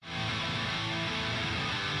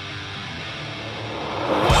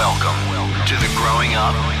Growing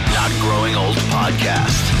Up, Not Growing Old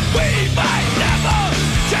podcast. We might never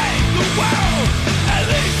change the world, at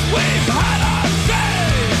least we've had our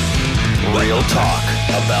say. Real talk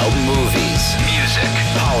about movies, music,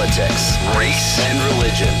 politics, race, and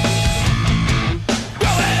religion.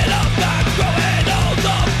 Growing up, not growing old,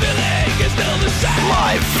 the feeling is still the same.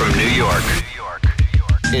 Live from New York.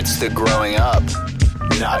 It's the Growing Up,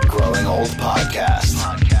 Not Growing Old podcast.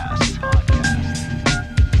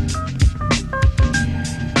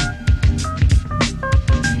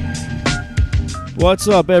 What's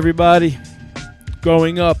up, everybody?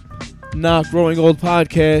 Growing Up, Not Growing Old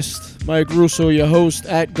podcast. Mike Russo, your host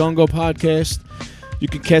at Gungo Podcast. You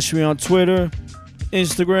can catch me on Twitter,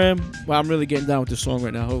 Instagram. Wow, I'm really getting down with this song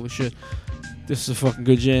right now. Holy shit. This is a fucking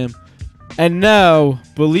good jam. And now,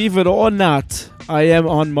 believe it or not, I am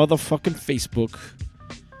on motherfucking Facebook.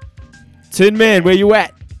 Tin Man, where you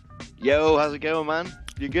at? Yo, how's it going, man?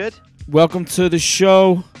 You good? Welcome to the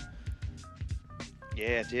show.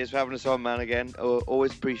 Yeah, cheers for having us on, man, again.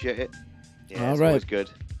 Always appreciate it. Yeah, All it's right. always good.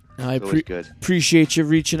 I It's always good. appreciate you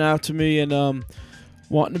reaching out to me and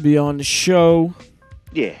wanting to be on the show.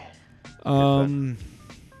 Yeah. You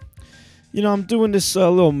know, I'm doing this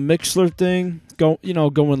little Mixler thing,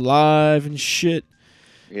 going live and shit.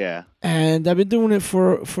 Yeah. And I've been doing it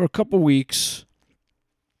for a couple weeks.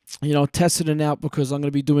 You know, testing it out because I'm going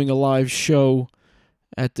to be doing a live show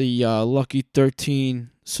at the Lucky 13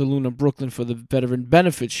 Saloon in Brooklyn for the Veteran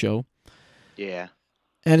Benefit Show. Yeah.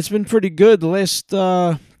 And it's been pretty good. The last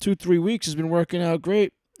 2-3 weeks has been working out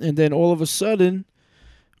great. And then all of a sudden,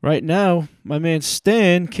 right now, my man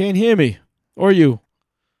Stan can't hear me. Or you.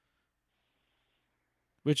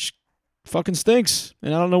 Which fucking stinks.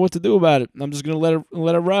 And I don't know what to do about it. I'm just going to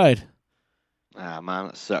let it ride. Ah, man,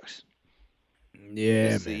 that sucks.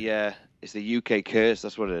 Yeah, It's the UK curse.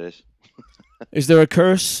 That's what it is. Is there a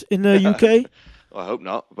curse in the UK? Well, I hope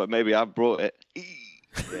not, but maybe I've brought it.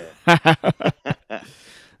 Yeah.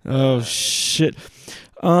 Oh, shit.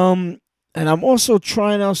 And I'm also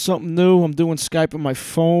trying out something new. I'm doing Skype on my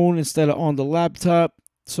phone instead of on the laptop.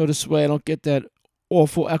 So this way I don't get that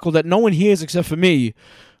awful echo that no one hears except for me,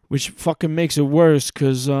 which fucking makes it worse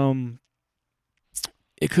because no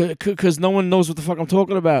one knows what the fuck I'm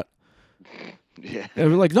talking about. Yeah. They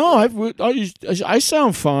were like, no, I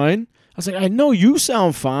sound fine. I was like, I know you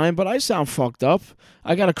sound fine, but I sound fucked up.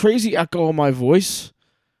 I got a crazy echo in my voice.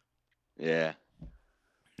 Yeah.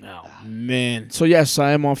 Oh, man. So, yes,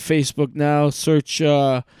 I am on Facebook now. Search,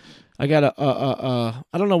 I got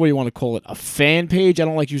I don't know what you want to call it, a fan page. I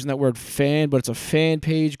don't like using that word fan, but it's a fan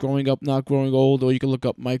page, Growing Up, Not Growing Old, or you can look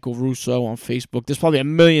up Michael Russo on Facebook. There's probably a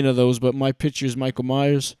million of those, but my picture is Michael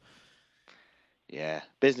Myers. Yeah.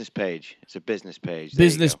 Business page. It's a business page. There you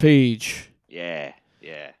Business go. page. Yeah.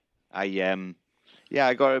 Yeah. I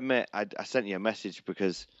gotta admit, I sent you a message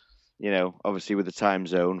because, you know, obviously with the time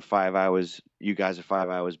zone, 5 hours, you guys are 5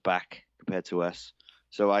 hours back compared to us.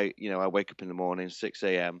 So I wake up in the morning, 6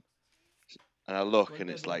 a.m., and I look and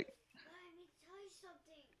it's like,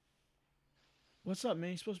 What's up, man?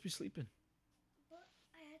 You're supposed to be sleeping.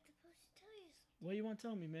 I had to tell you something. What do you want to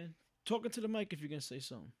tell me, man? Talking to the mic if you're going to say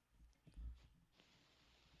something.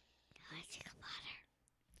 I want to take a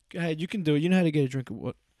water. Go ahead, you can do it. You know how to get a drink of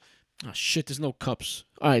what? Oh, shit, there's no cups.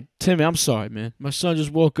 All right, Timmy, I'm sorry, man. My son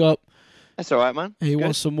just woke up, that's all right, man. and he Good.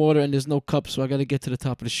 wants some water, and there's no cups, so I got to get to the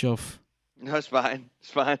top of the shelf. No, it's fine. It's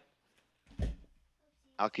fine.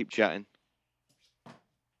 I'll keep chatting.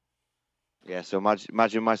 Yeah, so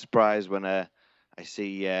imagine my surprise when I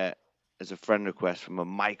see there's a friend request from a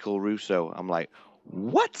Michael Russo. I'm like,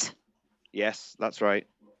 what? Yes, that's right.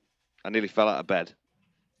 I nearly fell out of bed.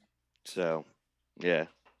 So, yeah.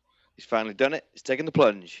 He's finally done it. He's taking the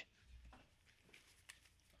plunge.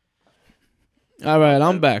 All right,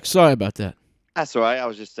 I'm back. Sorry about that. That's all right. I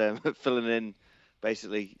was just filling in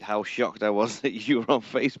basically how shocked I was that you were on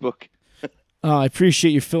Facebook. I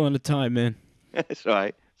appreciate you filling the time, man. It's all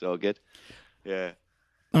right. It's all good. Yeah.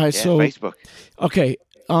 All right, Yeah, so Facebook. okay,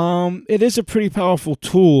 it is a pretty powerful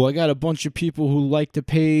tool. I got a bunch of people who like the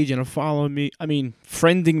page and are following me. I mean,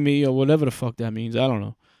 friending me or whatever the fuck that means. I don't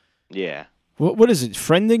know. Yeah. What is it?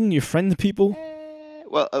 Friending? You friend the people?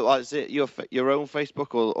 Well, is it your own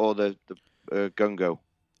Facebook or the Gungo?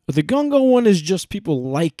 But the Gungo one is just people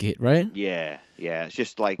like it, right? Yeah. It's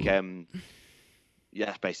just like yeah,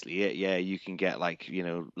 that's basically it. Yeah, you can get like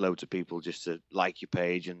loads of people just to like your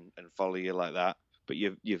page and follow you like that. But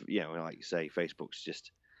you've like you say, Facebook's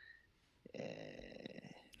just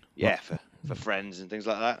for friends and things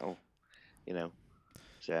like that, or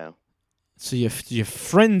so. So you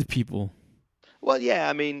friend people. Well, yeah,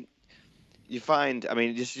 I mean, you find, I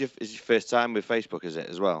mean, it's your first time with Facebook, is it,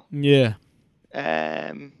 as well? Yeah.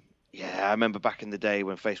 Yeah, I remember back in the day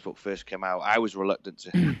when Facebook first came out, I was reluctant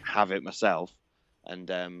to have it myself, and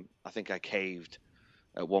I think I caved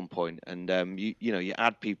at one point. And you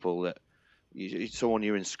add people that someone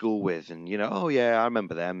you're in school with, and oh yeah, I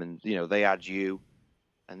remember them, and they add you,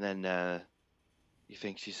 and then you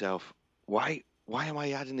think to yourself, why am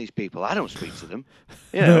I adding these people? I don't speak to them.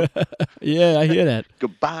 Yeah, I hear that.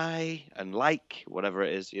 Goodbye and like whatever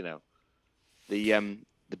it is.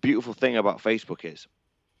 The beautiful thing about Facebook is,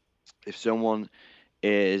 if someone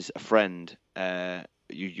is a friend,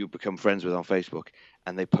 you become friends with on Facebook,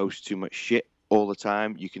 and they post too much shit all the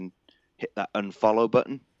time, you can hit that unfollow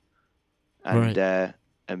button, and Right.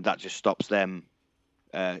 and that just stops them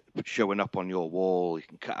showing up on your wall. You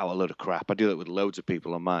can cut out a load of crap. I do that with loads of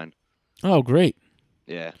people on mine. Oh, great.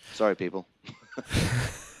 Yeah, sorry, people.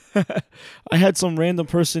 I had some random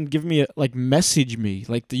person give me message me,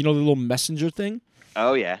 the little messenger thing.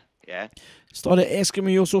 Oh yeah, yeah. Started asking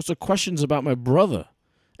me all sorts of questions about my brother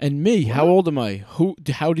and me. How old am I?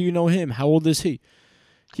 How do you know him? How old is he?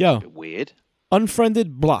 Yo, Bit weird.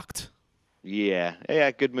 unfriended, blocked. Yeah,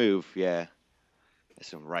 yeah. Good move. Yeah. There's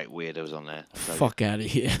some right weirdos on there. I'll tell you. Fuck out of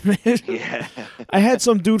here, man. Yeah. I had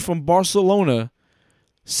some dude from Barcelona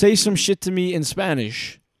say some shit to me in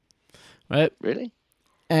Spanish, right? Really?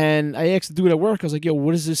 And I asked the dude at work, I was like, yo,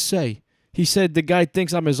 what does this say? He said the guy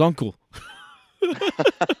thinks I'm his uncle.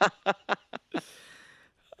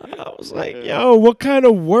 I was like, yo, what kind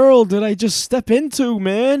of world did I just step into,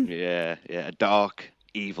 man? Yeah, yeah. A dark,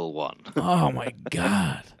 evil one. Oh, my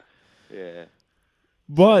God. Yeah.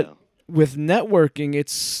 But So, with networking,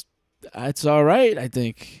 it's all right, I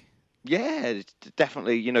think. yeah, it's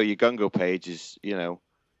definitely. Your Gungo page is.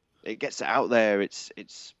 It gets it out there. It's.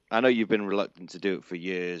 I know you've been reluctant to do it for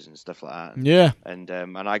years and stuff like that. Yeah. And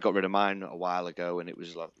I got rid of mine a while ago, and it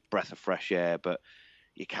was like a breath of fresh air. But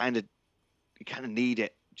you kind of need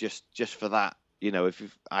it just for that.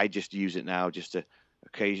 I just use it now just to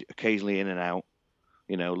occasionally in and out.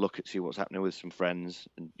 See what's happening with some friends,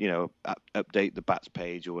 and update the Bats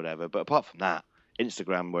page or whatever. But apart from that,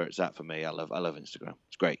 Instagram where it's at for me. I love Instagram.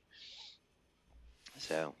 It's great.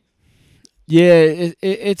 So Yeah,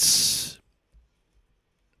 it's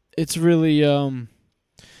really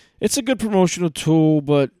it's a good promotional tool,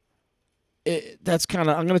 but that's kind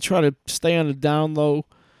of, I'm gonna try to stay on the down low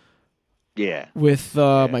yeah. with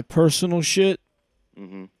Yeah. my personal shit,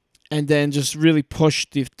 Hmm. and then just really push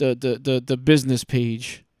the business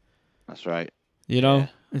page, That's right. and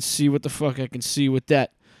see what the fuck I can see with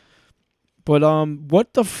that. But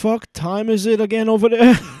what the fuck time is it again over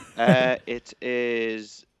there? It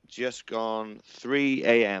is just gone 3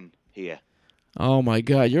 a.m. here. Oh my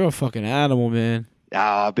God, you're a fucking animal, man.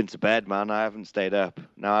 Ah, I've been to bed, man. I haven't stayed up.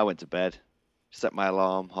 No, I went to bed. Set my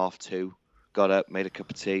alarm 2:30. Got up, made a cup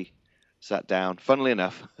of tea, sat down. Funnily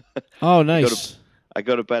enough, Oh, nice. I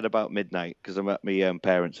go to bed about midnight because I'm at my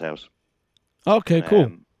parents' house. Okay,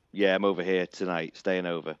 cool. Yeah, I'm over here tonight, staying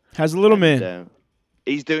over. How's the little And, man?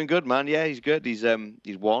 He's doing good, man. Yeah, he's good. He's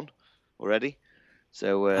one already.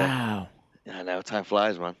 So Wow. I know time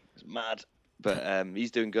flies, man. It's mad, but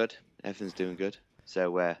he's doing good. Everything's doing good.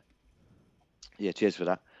 So yeah, cheers for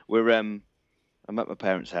that. I'm at my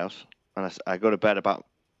parents' house, and I go to bed about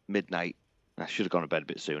midnight. I should have gone to bed a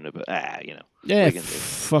bit sooner, but Yeah, what are you gonna do?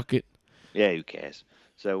 fuck it. Yeah, who cares?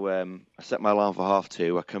 So I set my alarm for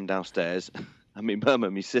 2:30. I come downstairs, and my mum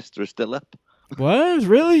and my sister are still up. What?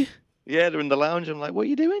 Really? Yeah, they're in the lounge. I'm like, what are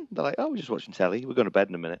you doing? They're like, oh, we're just watching telly. We're going to bed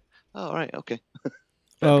in a minute. Oh, all right, okay.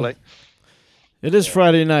 Fair Oh, play. it is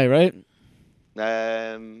Friday night, right?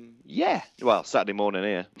 Yeah. Well, Saturday morning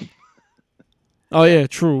here. Oh yeah,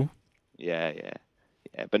 true. Yeah.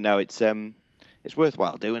 But no, it's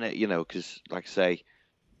worthwhile doing it, because like I say,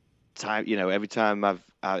 time, every time I've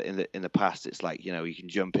in the past, it's like, you can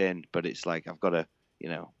jump in, but it's like I've got to,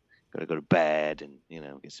 go to bed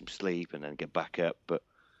and get some sleep and then get back up. But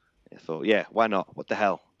I thought, yeah, why not? What the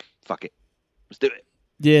hell? Fuck it, let's do it.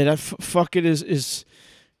 Yeah, that fuck it is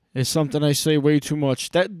something I say way too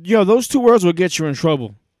much. Those two words will get you in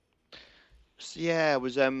trouble. So, yeah, I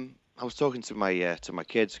was talking to my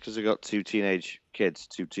kids because I got two teenage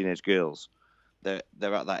girls. They're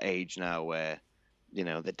at that age now where, they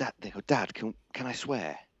go, Dad, can I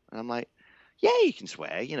swear? And I'm like, yeah, you can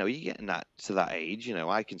swear. You're getting to that age.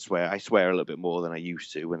 I can swear. I swear a little bit more than I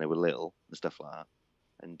used to when they were little and stuff like that.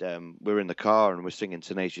 And we're in the car and we're singing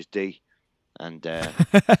Tenacious D. And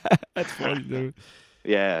That's funny, dude.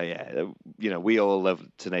 yeah. We all love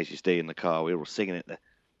Tenacious D in the car. We were singing at the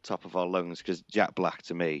top of our lungs because Jack Black,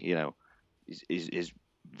 to me, his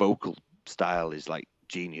vocal style is like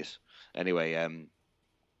genius. Anyway,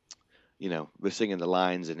 we're singing the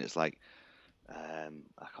lines and it's like, I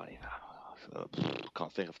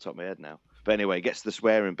can't think off the top of my head now. But anyway, it gets to the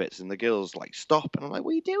swearing bits, and the girls like stop, and I'm like,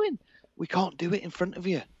 "What are you doing? We can't do it in front of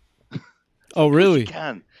you." Oh, Of course really? you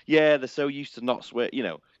can. Yeah, they're so used to not swear,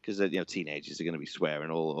 because teenagers are going to be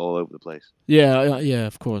swearing all over the place. Yeah, yeah,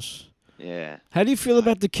 of course. Yeah. How do you feel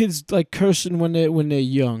about the kids like cursing when they're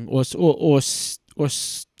young,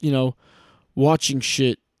 watching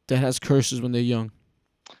shit that has curses when they're young?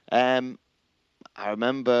 I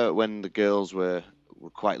remember when the girls were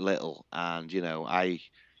quite little, and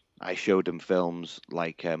I showed them films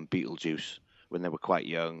like Beetlejuice when they were quite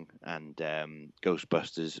young, and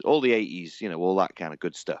Ghostbusters, all the 80s, all that kind of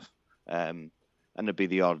good stuff. And there'd be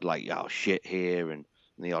the odd like, oh shit here, and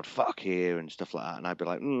the odd fuck here and stuff like that, and I'd be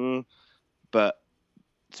like, But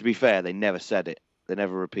to be fair, they never said it. They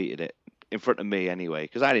never repeated it in front of me anyway,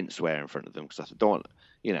 because I didn't swear in front of them because I don't want,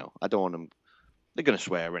 I don't want them. They're gonna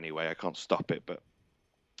swear anyway. I can't stop it, but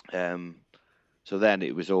so then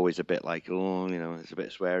it was always a bit like, oh, there's a bit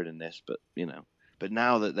of swearing in this, but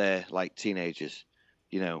now that they're like teenagers,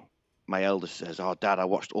 my eldest says, "Oh, Dad, I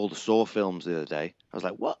watched all the Saw films the other day." I was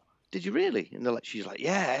like, "What? Did you really?" And she's like,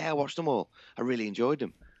 "Yeah, I watched them all. I really enjoyed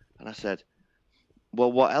them." And I said,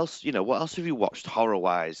 "Well, what else? What else have you watched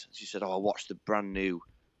horror-wise?" She said, "Oh, I watched the brand new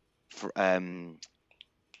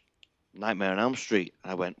Nightmare on Elm Street."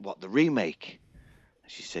 And I went, "What, the remake?"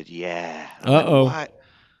 And she said, "Yeah." And I went, Uh-oh. "Why?"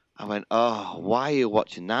 I went, "Oh, why are you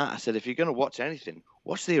watching that?" I said, "If you're going to watch anything,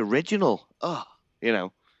 watch the original." Oh,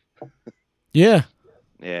 Yeah.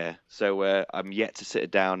 Yeah. So I'm yet to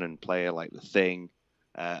sit down and play like The Thing,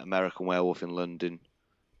 American Werewolf in London,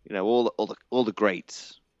 all the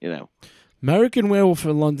greats, American Werewolf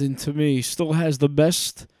in London, to me, still has the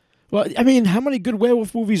best. Well, I mean, how many good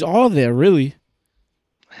werewolf movies are there, really?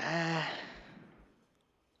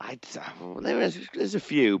 There's a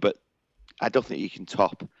few, but I don't think you can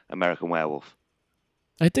top American Werewolf.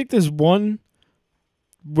 I think there's one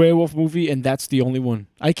werewolf movie, and that's the only one.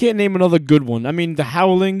 I can't name another good one. I mean, The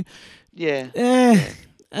Howling. Yeah.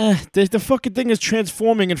 The fucking thing is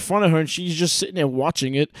transforming in front of her, and she's just sitting there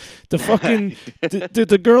watching it. The fucking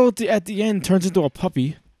the girl at the end turns into a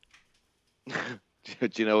puppy. Do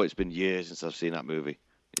you know it's been years since I've seen that movie?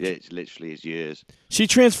 It literally is years. She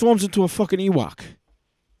transforms into a fucking Ewok.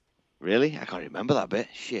 Really? I can't remember that bit.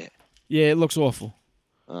 Shit. Yeah, it looks awful.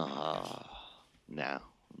 Oh, no.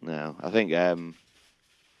 I think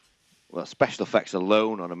special effects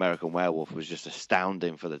alone on American Werewolf was just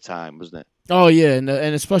astounding for the time, wasn't it? Oh yeah, and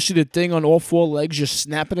especially the thing on all four legs just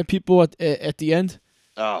snapping at people at the end.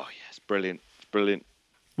 Oh yeah, it's brilliant. It's brilliant.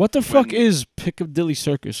 What the fuck is Piccadilly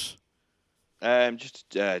Circus?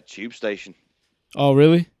 Just a tube station. Oh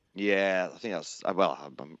really? Yeah, I think that's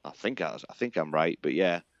I think I'm right, but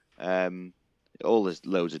yeah, there's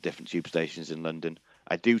loads of different tube stations in London.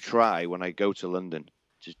 I do try when I go to London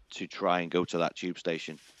to try and go to that tube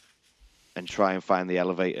station and try and find the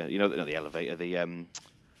elevator. Not the elevator, the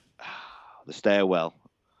stairwell.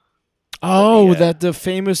 Oh, the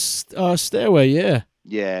famous stairway, yeah.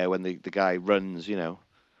 Yeah, when the guy runs,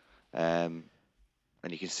 and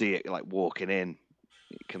you can see it like walking in.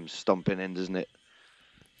 It comes stomping in, doesn't it?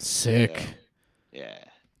 Sick. Yeah.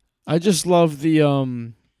 I just love the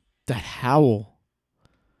that howl.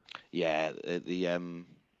 Yeah, the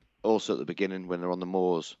also at the beginning when they're on the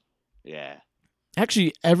moors. Yeah.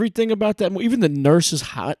 Actually, everything about that movie, even the nurse is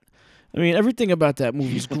hot. I mean, everything about that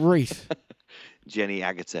movie is great. Jenny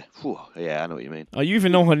Agutter. Whew, yeah, I know what you mean. Oh, you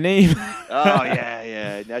even know her name? Oh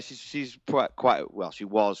yeah. No, she's quite well. She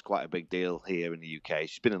was quite a big deal here in the UK.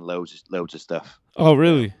 She's been in loads of stuff. Oh,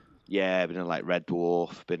 really? Yeah, been in like Red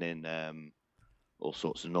Dwarf. Been in all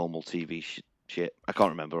sorts of normal TV shit. I can't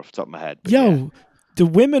remember off the top of my head. But Yo, yeah. the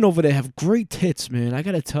women over there have great tits, man. I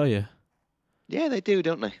gotta tell you. Yeah, they do,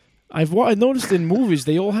 don't they? I noticed in movies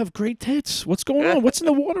they all have great tits. What's going on? What's in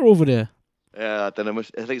the water over there? Yeah, I don't know. I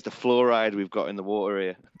think it's the fluoride we've got in the water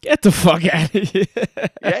here. Get the fuck out of here.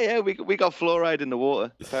 Yeah, we got fluoride in the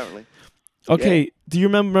water apparently. Okay, Yeah. do you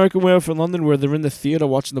remember American Werewolf in London where they're in the theater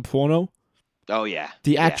watching the porno? Oh yeah.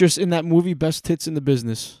 The Yeah. actress in that movie, best tits in the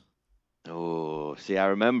business. Oh, see, I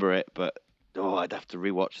remember it, but I'd have to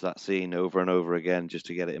rewatch that scene over and over again just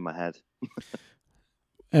to get it in my head.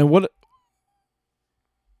 And what?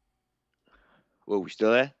 Whoa, we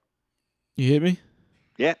still there? You hear me?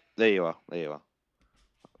 Yeah, there you are.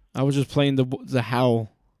 I was just playing the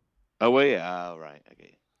howl. Oh, were you? Oh, right.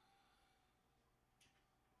 Okay.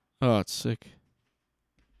 Oh, it's sick.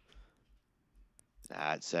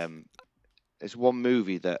 Nah, it's one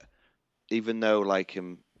movie that, even though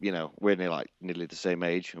we're nearly the same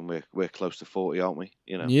age and we're close to 40, aren't we?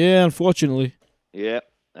 Yeah, unfortunately. Yeah.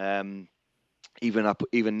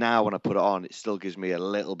 even now when I put it on, it still gives me a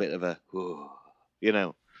little bit of a, you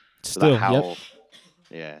know, Still, that howl. yep.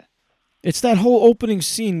 Yeah. It's that whole opening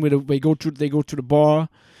scene where they go to the bar,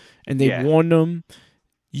 and they Yeah. warn them,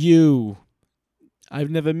 I've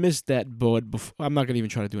never missed that board before. I'm not gonna even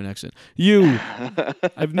try to do an accent.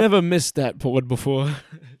 I've never missed that board before.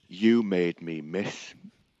 You made me miss.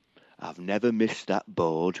 I've never missed that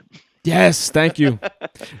board. Yes, thank you.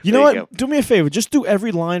 You know There what? you go. Do me a favor. Just do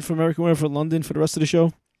every line from American Werewolf in London for the rest of the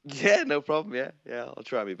show. Yeah, no problem. Yeah, I'll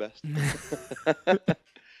try my best.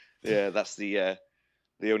 Yeah, that's the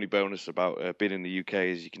only bonus about being in the UK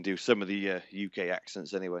is you can do some of the UK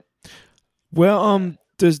accents anyway. Well,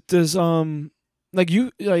 does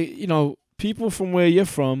people from where you're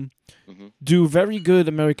from Mhm. do very good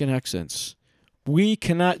American accents. We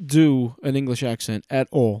cannot do an English accent at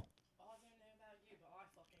all.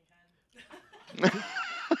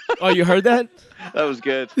 Oh, you heard that? That was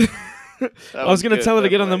good. I was gonna tell her to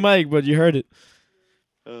get on the mic, but you heard it.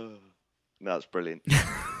 Oh, that's brilliant.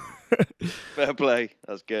 Fair play.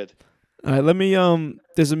 That's good. All right, let me.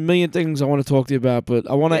 There's a million things I want to talk to you about, but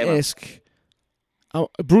I want to Yeah, man. ask.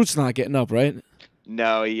 Brute's not getting up, right?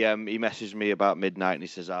 No, he messaged me about midnight and he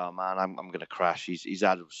says, "Oh man, I'm gonna crash." He's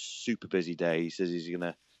had a super busy day. He says he's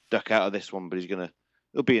gonna duck out of this one, but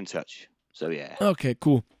he'll be in touch. So yeah, Okay,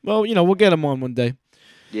 cool. Well, we'll get him on one day.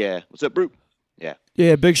 yeah. What's up, Brute?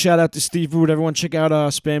 Yeah, big shout out to Steve Root. Everyone, check out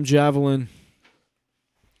Spam Javelin.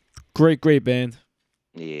 Great band.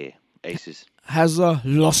 Yeah, aces. How's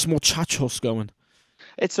Los Muchachos going?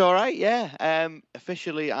 It's all right, yeah.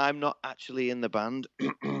 Officially, I'm not actually in the band.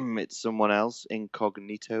 It's someone else,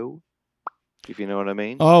 Incognito, if you know what I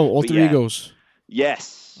mean. Oh, Alter But yeah. Egos.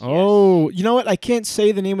 Yes. Oh, you know what? I can't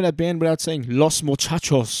say the name of that band without saying Los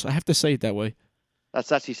Muchachos. I have to say it that way. That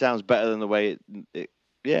actually sounds better than the way it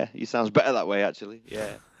yeah, it sounds better that way actually.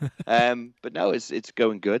 Yeah. But no, it's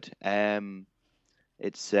going good.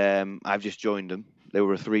 It's I've just joined them. They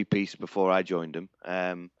were a 3-piece before I joined them.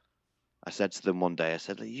 I said to them one day, I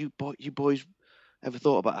said, you boys ever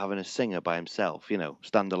thought about having a singer by himself,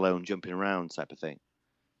 stand alone, jumping around type of thing?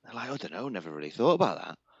 They're like, I don't know, never really thought about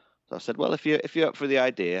that. So I said, well, if you're up for the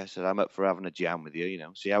idea, I said, I'm up for having a jam with you,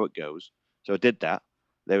 see how it goes. So I did that.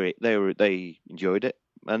 They enjoyed it,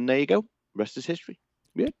 and there you go. Rest is history.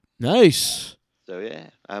 Nice. So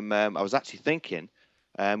yeah, I was actually thinking,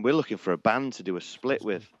 we're looking for a band to do a split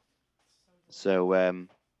with. So I'm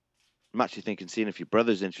actually thinking, seeing if your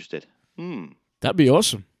brother's interested. That'd be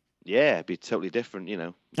awesome. Yeah, it'd be totally different,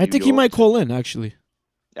 I think he might call in, actually.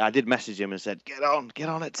 I did message him and said, get on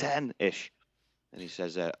at 10-ish. And he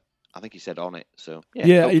says, I think he said on it. So yeah,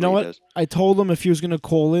 Yeah, you hopefully know he what? does. I told him if he was going to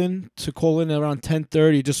call in around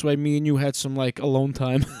 10:30, just so me and you had some, alone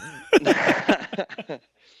time.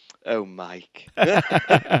 Oh, Mike.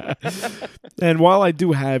 And while I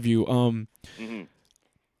do have you, Mhm.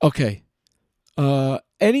 okay.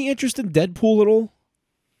 Any interest in Deadpool at all?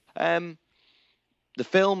 The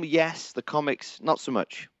film, yes. The comics, not so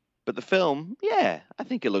much. But the film, yeah, I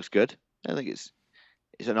think it looks good. I think it's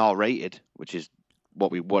an R-rated, which is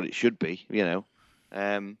what it should be.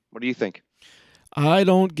 What do you think? I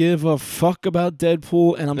don't give a fuck about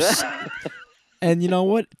Deadpool, and and you know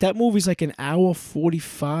what? That movie's like an hour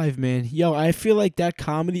 45, man. Yo, I feel like that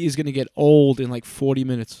comedy is gonna get old in 40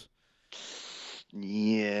 minutes.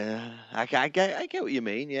 Yeah, I get what you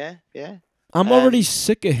mean. Yeah. I'm already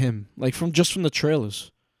sick of him, from the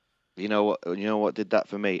trailers. You know what did that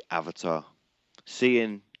for me? Avatar.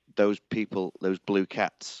 Seeing those people, those blue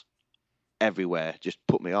cats everywhere just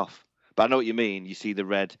put me off. But I know what you mean. You see the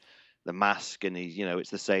mask, and it's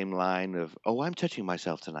the same line of, "Oh, I'm touching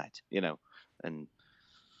myself tonight," and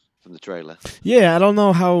from the trailer. Yeah, I don't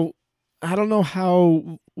know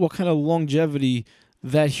what kind of longevity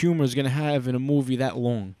that humor is gonna have in a movie that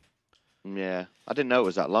long. Yeah, I didn't know it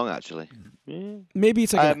was that long actually. Maybe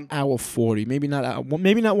it's an hour 40. Maybe not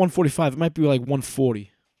 145. It might be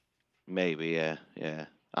 140. Maybe, yeah.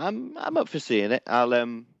 I'm up for seeing it.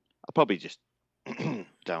 I'll probably just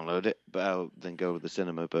download it, but I'll then go to the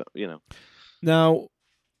cinema. But Now,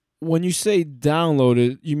 when you say download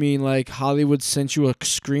it, you mean Hollywood sent you a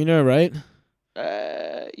screener, right?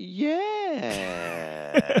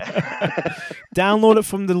 Yeah. Download it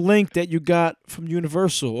from the link that you got from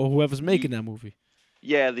Universal or whoever's making that movie.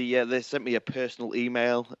 Yeah, they sent me a personal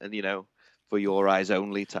email, and for your eyes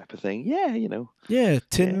only type of thing. Yeah, Yeah,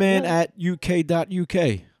 tinman Yeah. at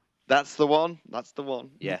uk.uk. That's the one.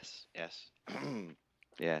 Yes.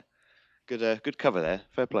 Yeah. Good cover there.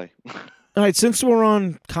 Fair play. All right, since we're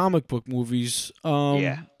on comic book movies,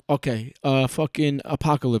 Yeah. okay, fucking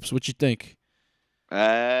Apocalypse, what you think?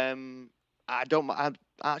 I'm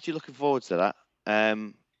actually looking forward to that.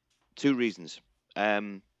 Two reasons.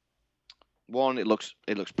 One, it looks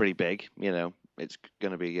pretty big. You know, it's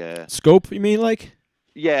gonna be Scope, you mean, like?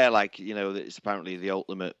 yeah, like it's apparently the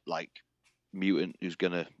ultimate like mutant who's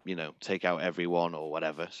gonna take out everyone or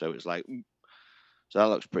whatever. So it's like, so that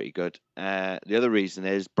looks pretty good. The other reason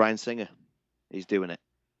is Bryan Singer. He's doing it,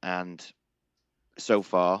 and so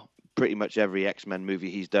far, pretty much every X-Men movie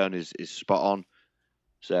he's done is spot on.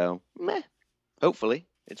 So, hopefully,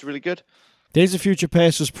 it's really good. Days of Future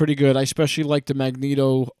Past was pretty good. I especially liked the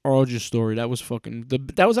Magneto origin story. That was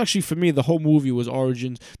that was actually, for me, the whole movie was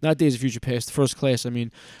Origins, not Days of Future Past, First Class. I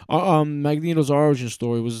mean, Magneto's origin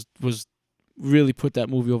story was really put that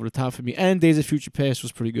movie over the top for me. And Days of Future Past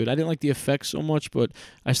was pretty good. I didn't like the effects so much, but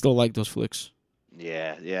I still like those flicks.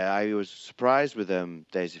 Yeah. I was surprised with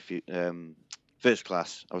Days of First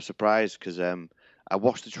Class. I was surprised because I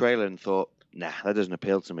watched the trailer and thought, nah, that doesn't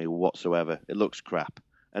appeal to me whatsoever. It looks crap.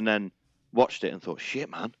 And then watched it and thought, shit,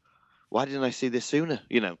 man, why didn't I see this sooner?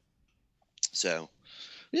 So,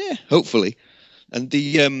 yeah, hopefully. And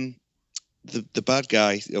the bad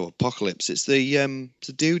guy, Apocalypse, it's the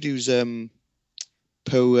dude who's Poe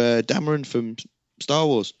Dameron from Star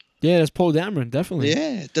Wars. Yeah, that's Poe Dameron, definitely.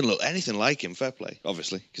 Yeah, didn't look anything like him. Fair play,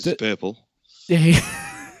 obviously, because it's purple. Yeah,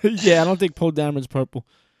 yeah, I don't think Poe Dameron's purple.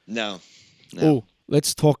 No. Oh,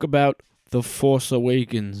 let's talk about The Force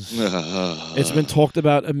Awakens. It's been talked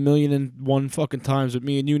about 1,000,001 fucking times, but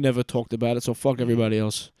me and you never talked about it, so fuck everybody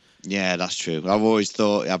else. Yeah, that's true. I've always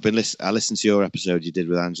thought, I listened to your episode you did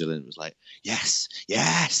with Angela, and it was like, yes,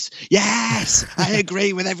 I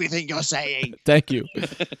agree with everything you're saying. Thank you.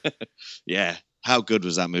 Yeah. How good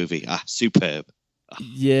was that movie? Superb.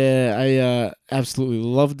 Yeah, I absolutely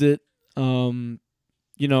loved it. I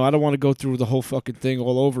don't want to go through the whole fucking thing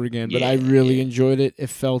all over again, but I really enjoyed it. It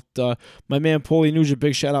felt, my man Paulie Nugent,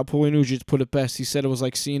 big shout out Paulie Nugent, put it best. He said it was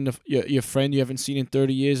like seeing your friend you haven't seen in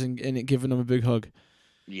 30 years and giving him a big hug.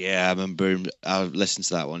 Yeah, I remember. I listened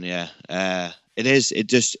to that one. Yeah, it is.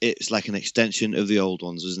 It's like an extension of the old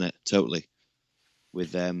ones, isn't it? Totally,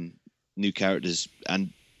 with new characters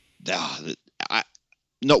and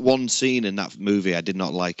not one scene in that movie I did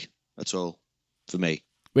not like at all. For me.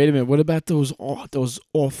 Wait a minute. What about those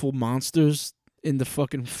awful monsters in the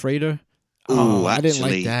fucking freighter? Oh, I didn't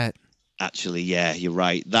like that. Actually, yeah, you're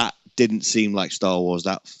right. That didn't seem like Star Wars.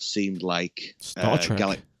 That seemed like Star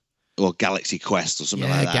Trek. Or Galaxy Quest or something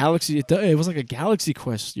like that. Galaxy. It was like a Galaxy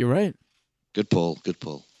Quest. You're right. Good pull.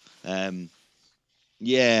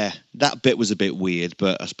 Yeah, that bit was a bit weird,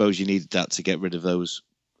 but I suppose you needed that to get rid of those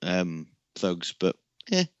thugs. But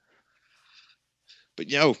yeah. But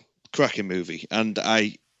cracking movie, and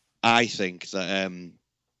I think that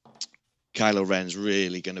Kylo Ren's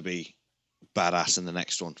really going to be badass in the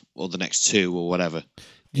next one or the next two or whatever.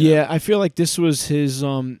 Yeah, I feel like this was his,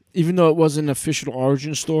 even though it wasn't an official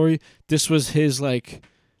origin story, this was his, like,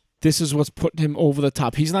 this is what's putting him over the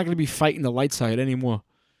top. He's not going to be fighting the light side anymore.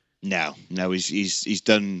 No, he's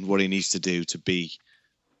done what he needs to do to be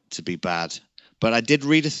bad. But I did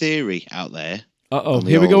read a theory out there.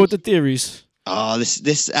 Here we go with the theories. Oh,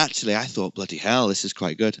 this actually, I thought, bloody hell, this is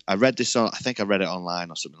quite good. I read this I think I read it online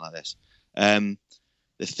or something like this. The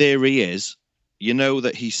theory is,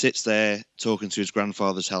 that he sits there talking to his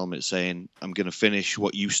grandfather's helmet saying, I'm going to finish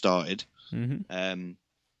what you started. Mm-hmm.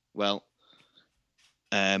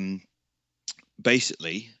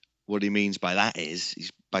 Basically, what he means by that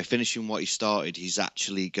is, by finishing what he started, he's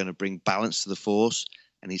actually going to bring balance to the Force,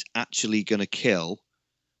 and he's actually going to kill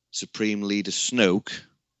Supreme Leader Snoke,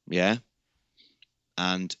 yeah?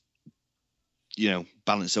 And,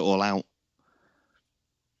 balance it all out.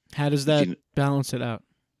 How does that balance it out?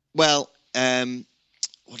 Well,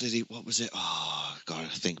 what was it? Oh, I've got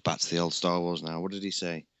to think back to the old Star Wars now. What did he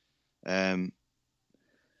say?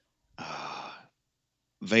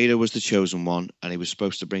 Vader was the chosen one, and he was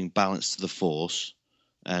supposed to bring balance to the Force,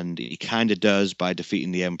 and he kind of does by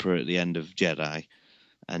defeating the Emperor at the end of Jedi.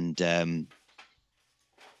 And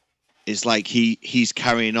it's like he's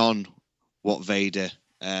carrying on what Vader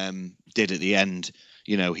did at the end.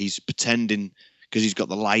 He's pretending because he's got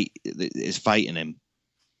the light that is fighting him.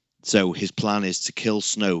 So his plan is to kill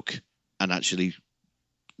Snoke and actually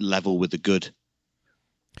level with the good.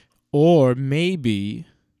 Or maybe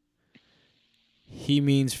he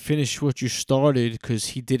means finish what you started because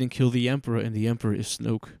he didn't kill the Emperor, and the Emperor is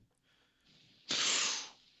Snoke.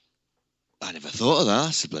 I never thought of that.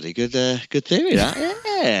 That's a bloody good theory, that.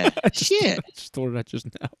 Yeah. Shit. I just thought of that just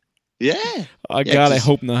now. Yeah. Oh, God, I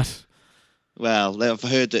hope not. Well, I've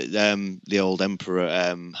heard that the old Emperor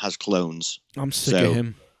has clones. I'm sick of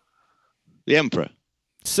him. The Emperor?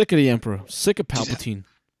 Sick of the Emperor. Sick of Palpatine.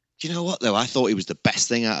 Do you know what, though? I thought he was the best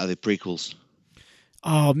thing out of the prequels.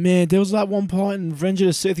 Oh man, there was that one part in Revenge of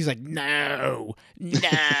the Sith. He's like, no.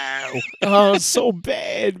 Oh, it's so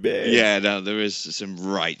bad, man. Yeah, no, there is some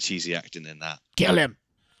right cheesy acting in that. Kill him.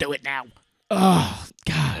 Do it now. Oh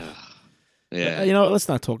God. Yeah. You know, let's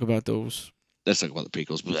not talk about those. Let's talk about the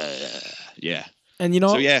prequels. Blah. Yeah. And you know,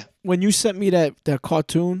 So yeah, when you sent me that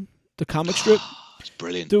cartoon, the comic strip, it's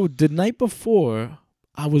brilliant. dude, the night before,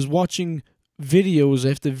 I was watching videos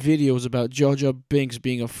after videos about Jar Jar Binks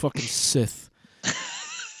being a fucking Sith.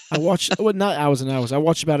 I watched, well, not hours and hours. I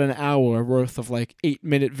watched about an hour worth of like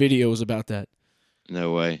 8-minute videos about that.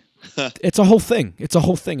 No way. It's a whole thing. It's a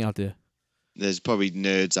whole thing out there. There's probably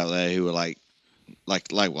nerds out there who are like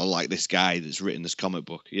this guy that's written this comic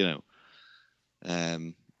book, you know.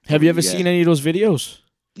 Have you ever yeah. seen any of those videos?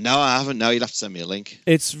 No, I haven't. No, you'd have to send me a link.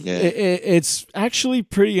 It's Yeah. it's actually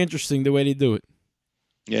pretty interesting the way they do it.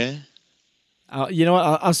 Yeah. You know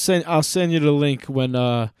what? I'll send you the link when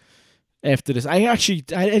after this. I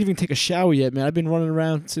didn't even take a shower yet, man. I've been running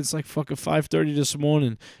around since like fucking 5:30 this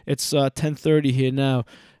morning. It's 10:30 here now.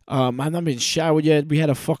 I've not been showered yet. We had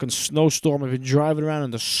a fucking snowstorm. I've been driving around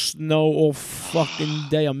in the snow all fucking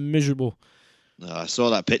day. I'm miserable. No, I saw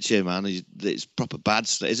that picture, man. It's proper bad.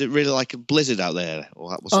 Is it really like a blizzard out there?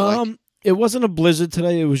 Or what's it like? It wasn't a blizzard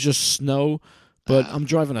today. It was just snow. But I'm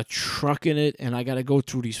driving a truck in it, and I got to go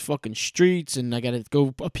through these fucking streets, and I got to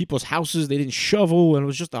go up people's houses. They didn't shovel, and it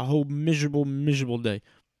was just a whole miserable day.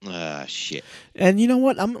 Shit. And you know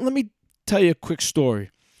what? Let me tell you a quick story.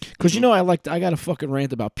 Because, you know, I got a fucking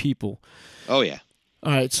rant about people. Oh, yeah.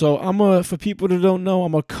 All right, so for people that don't know,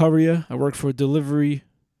 I'm a courier. I work for a delivery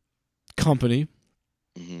company.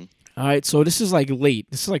 Mm-hmm. All right, so this is like late.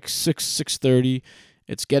 This is like 6:30.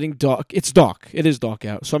 It's getting dark. It's dark. It is dark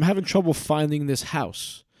out. So I'm having trouble finding this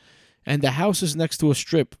house. And the house is next to a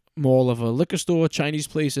strip mall of a liquor store, Chinese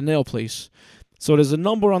place, a nail place. So there's a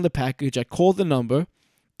number on the package. I call the number.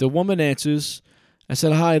 The woman answers. I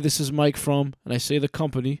said, hi, this is Mike from, and I say the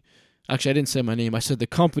company. Actually, I didn't say my name. I said the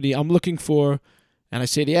company I'm looking for, and I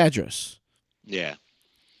say the address. Yeah.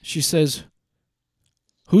 She says,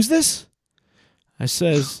 who's this? I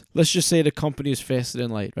says, let's just say the company is Faster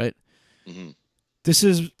Than Light, right? Mm-hmm. This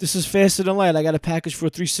is Faster Than Light. I got a package for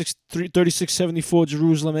 3674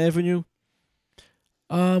 Jerusalem Avenue.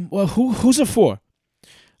 Well, who's it for?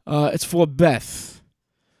 It's for Beth.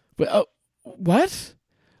 But what?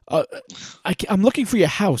 I'm looking for your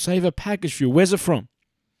house. I have a package for you. Where's it from?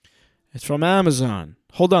 It's from Amazon.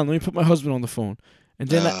 Hold on, let me put my husband on the phone. And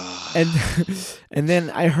then and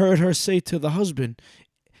then I heard her say to the husband,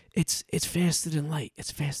 "It's Faster Than Light.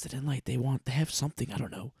 It's Faster Than Light. They have something. I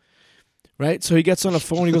don't know." Right? So he gets on the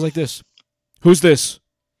phone. He goes like this. Who's this?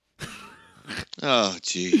 Oh,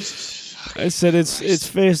 Jesus. I said, it's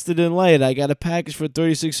Faster Than Light. I got a package for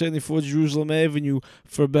 3674 Jerusalem Avenue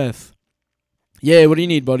for Beth. Yeah, what do you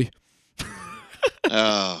need, buddy?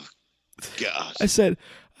 Oh, God. I said,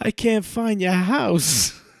 I can't find your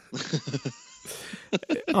house.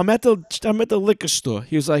 I'm at the liquor store.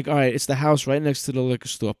 He was like, all right, it's the house right next to the liquor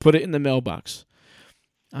store. Put it in the mailbox.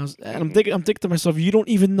 I'm thinking to myself, you don't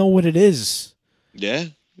even know what it is. Yeah?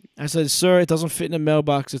 I said, sir, it doesn't fit in the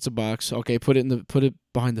mailbox. It's a box. Okay, put it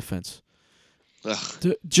behind the fence.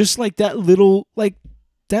 Ugh. Just like that little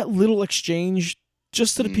exchange,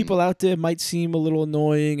 just to the people out there, might seem a little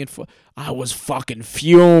annoying. And I was fucking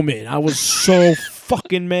fuming. I was so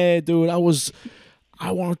fucking mad, dude. I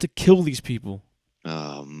wanted to kill these people.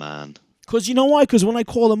 Oh, man. Because you know why? Because when I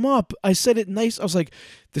called him up, I said it nice. I was like,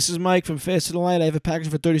 this is Mike from Faster Than Light. I have a package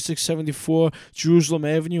for 3674 Jerusalem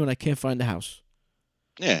Avenue, and I can't find the house.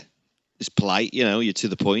 Yeah. It's polite, you know, you're to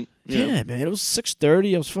the point. Yeah, man. It was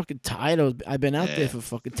 6:30. I was fucking tired. I've been out there for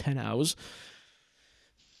fucking 10 hours.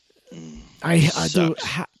 I do.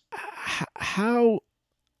 How?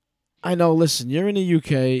 I know, listen, you're in the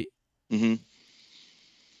UK. Mm-hmm.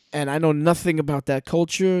 And I know nothing about that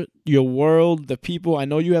culture, your world, the people. I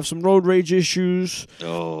know you have some road rage issues.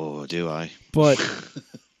 Oh, do I? But,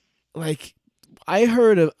 like, I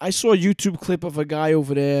saw a YouTube clip of a guy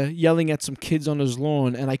over there yelling at some kids on his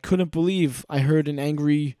lawn, and I couldn't believe I heard an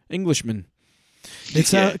angry Englishman.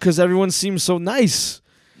 It's because everyone seems so nice.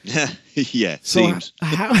 Yeah, So seems.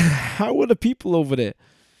 how are the people over there?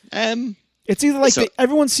 It's either like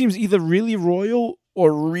everyone seems either really royal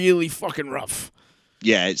or really fucking rough.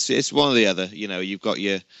 Yeah, it's one or the other. You know, you've got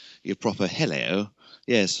your proper hello.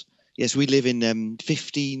 Yes, we live in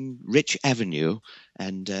 15 Rich Avenue,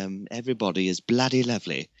 and everybody is bloody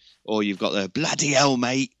lovely. Or you've got the bloody hell,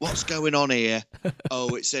 mate. What's going on here?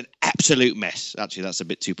 Oh, it's an absolute mess. Actually, that's a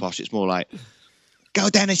bit too posh. It's more like, go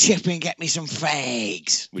down a chippy and get me some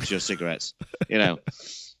fags, which are cigarettes. You know,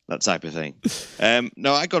 that type of thing.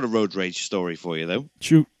 No, I got a road rage story for you though.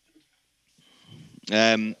 Shoot.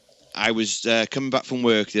 I was coming back from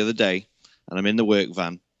work the other day, and I'm in the work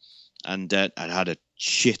van, and I had a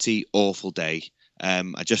shitty, awful day.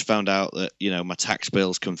 I just found out that my tax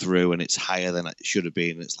bill's come through and it's higher than it should have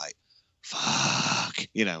been. It's like, fuck,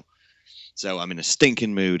 So I'm in a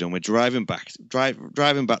stinking mood, and we're driving back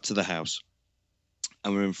to the house,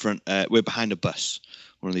 and we're behind a bus,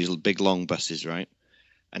 one of these big long buses, right?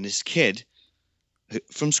 And this kid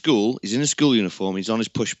from school, he's in a school uniform, he's on his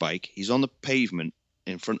push bike, he's on the pavement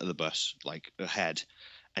in front of the bus, like ahead,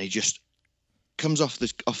 and he just comes off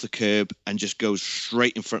the curb and just goes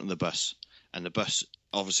straight in front of the bus, and the bus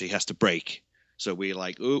obviously has to brake. So we're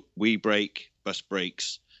like, oh, we brake, bus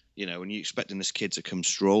brakes, and you're expecting this kid to come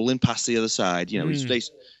strolling past the other side,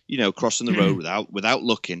 he's crossing the road without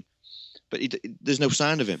looking, but there's no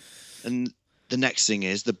sign of him. And the next thing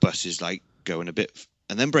is the bus is like going a bit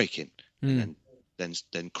and then braking, and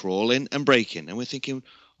then crawling and braking, and we're thinking,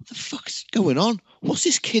 what the fuck's going on? What's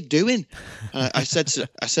this kid doing? I said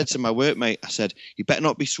to my workmate, I said, you better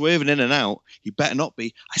not be swerving in and out. You better not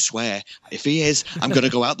be. I swear, if he is, I'm going to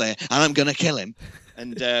go out there and I'm going to kill him.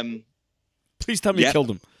 And please tell me you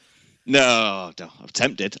killed him. No, I'm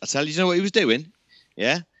tempted. I tell you, know what he was doing?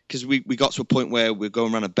 Yeah, because we got to a point where we're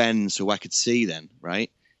going around a bend, so I could see then, right?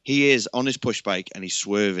 He is on his push bike and he's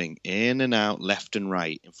swerving in and out, left and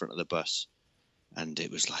right in front of the bus. And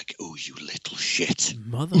it was like, oh, you little shit.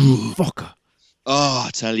 Motherfucker. Oh, I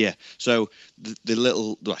tell you. So the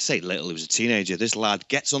little, I say little, he was a teenager. This lad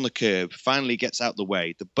gets on the curb, finally gets out the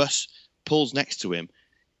way. The bus pulls next to him.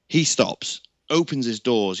 He stops, opens his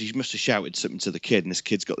doors. He must have shouted something to the kid, and this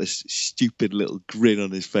kid's got this stupid little grin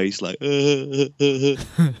on his face like,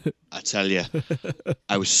 I tell you,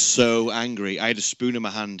 I was so angry. I had a spoon in my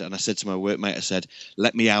hand, and I said to my workmate, I said,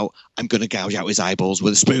 let me out. I'm going to gouge out his eyeballs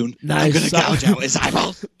with a spoon. Nice. I'm going to gouge out his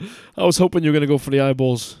eyeballs. I was hoping you were going to go for the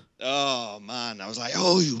eyeballs. Oh, man. I was like,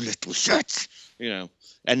 oh, you little shit.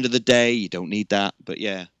 End of the day, you don't need that. But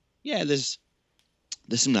yeah, there's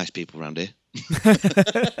some nice people around here.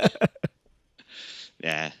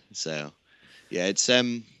 Yeah, so, yeah, it's,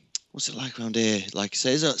 what's it like around here? Like I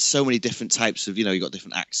say, there's so many different types of, you've got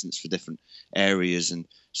different accents for different areas, and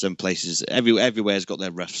some places, everywhere's got their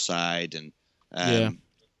rough side, and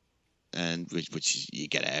which you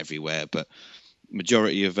get it everywhere, but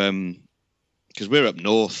majority of, because we're up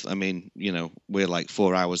north, I mean, we're like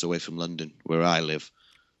 4 hours away from London, where I live.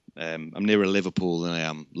 I'm nearer Liverpool than I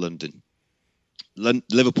am London.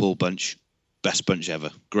 Liverpool bunch, best bunch ever,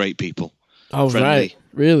 great people. Oh, friendly. Right.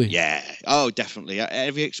 Really? Yeah. Oh, definitely.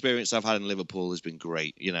 Every experience I've had in Liverpool has been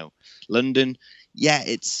great. London, yeah,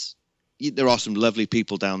 there are some lovely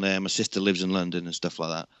people down there. My sister lives in London and stuff like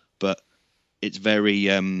that. But it's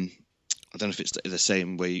very, I don't know if it's the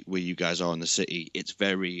same way where you guys are in the city. It's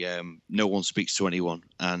very, no one speaks to anyone,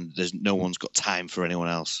 and no one's got time for anyone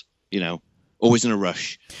else. Always in a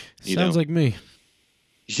rush. Sounds like me.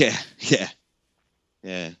 Yeah.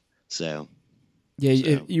 So. Yeah,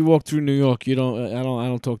 if you walk through New York, I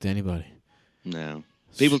don't talk to anybody. No.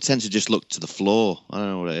 People tend to just look to the floor. I don't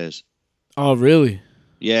know what it is. Oh, really?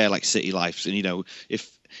 Yeah, like city life. And,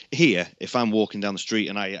 if I'm walking down the street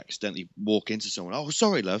and I accidentally walk into someone, oh,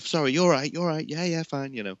 sorry, love, sorry, you're right. Yeah,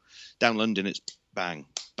 fine, Down London, it's bang,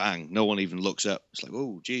 bang. No one even looks up. It's like,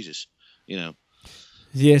 oh, Jesus,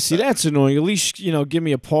 Yeah, see, that's annoying. At least, give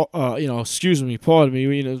me excuse me, pardon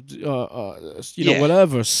me,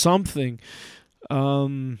 whatever, something.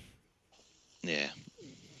 Yeah,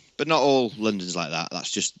 but not all London's like that.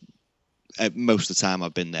 That's just most of the time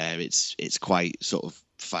I've been there. It's quite sort of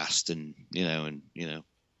fast, and you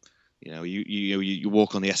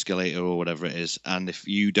walk on the escalator or whatever it is, and if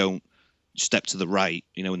you don't step to the right,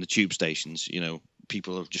 in the tube stations,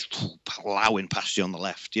 people are just plowing past you on the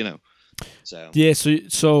left, So yeah,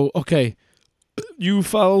 so okay, you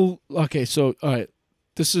follow. Okay, so all right,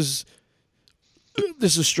 this is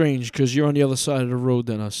strange because you're on the other side of the road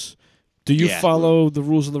than us. Do you follow the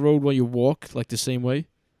rules of the road while you walk, like the same way?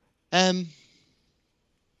 No,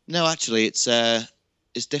 actually, it's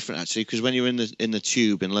different actually, because when you're in the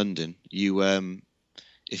tube in London, you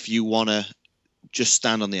if you wanna just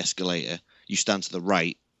stand on the escalator, you stand to the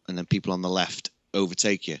right, and then people on the left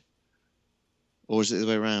overtake you. Or is it the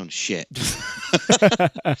way around? Shit.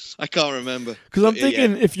 I can't remember. Because I'm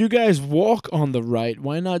thinking, if you guys walk on the right,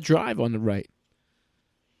 why not drive on the right?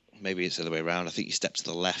 Maybe it's the other way around. I think you step to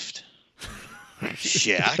the left.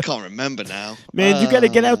 Shit, I can't remember now. Man, you got to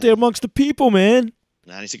get out there amongst the people, man.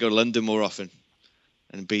 I need to go to London more often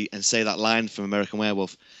and say that line from American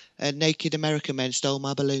Werewolf. Naked American men stole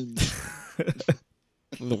my balloons.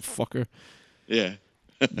 Little fucker. Yeah.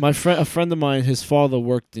 A friend of mine, his father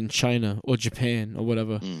worked in China or Japan or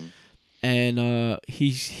whatever, and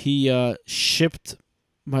he shipped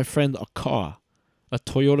my friend a car, a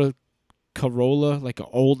Toyota Corolla, like an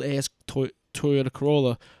old ass Toyota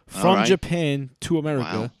Corolla from right. Japan to America.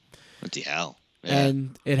 Wow. What the hell? Yeah.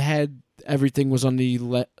 And it had everything was on the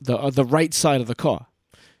right side of the car.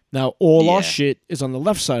 Now all our Yeah. shit is on the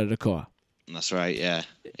left side of the car, That's right. Yeah.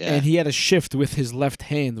 Yeah. and he had to shift with his left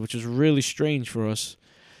hand, which is really strange for us.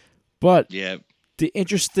 But yeah. the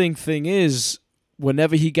interesting thing is,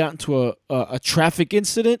 whenever he got into a traffic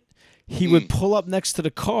incident, he would pull up next to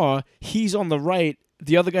the car. He's on the right.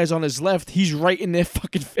 The other guy's on his left. He's right in their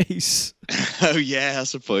fucking face. Oh yeah,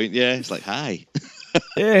 that's the point. Yeah, it's like hi.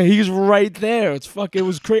 Yeah, he's right there. It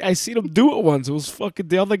was crazy. I seen him do it once. It was fucking.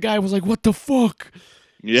 The other guy was like, "What the fuck?"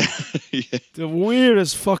 Yeah. Yeah. The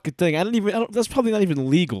weirdest fucking thing. That's probably not even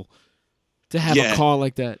legal to have Yeah. a car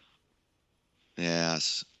like that. Yeah.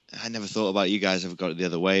 I never thought about you guys have got it the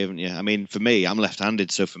other way, haven't you? I mean, for me, I'm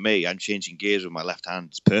left-handed, so for me, I'm changing gears with my left hand.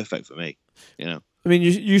 It's perfect for me. You know. I mean,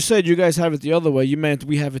 you said you guys have it the other way. You meant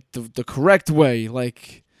we have it the correct way.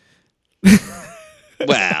 Like,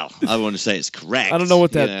 Well, I want to say it's correct. I don't know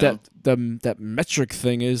what you know? that metric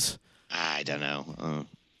thing is. I don't know.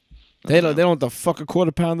 They don't know what the fuck a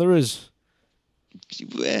quarter pounder is.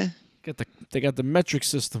 Yeah. They got the metric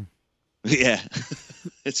system. Yeah.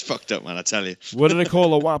 It's fucked up, man. I tell you. What do they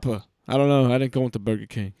call a Whopper? I don't know. I didn't go into Burger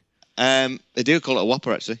King. They do call it a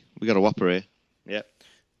Whopper. Actually, we got a Whopper here. Yep.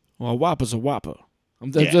 Well, a Whopper's a Whopper. I'm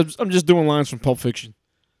Yeah. just doing lines from Pulp Fiction.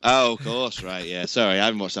 Oh, of course, right? Yeah. Sorry, I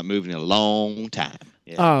haven't watched that movie in a long time.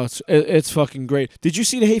 Yeah. Oh, it's fucking great. Did you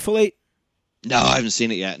see The Hateful Eight? No, I haven't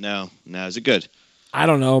seen it yet. No. Is it good? I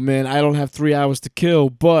don't know, man. I don't have 3 hours to kill,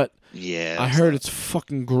 but Yeah. I heard it's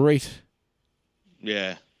fucking great.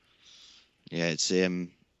 Yeah. Yeah. It's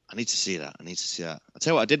I need to see that. I'll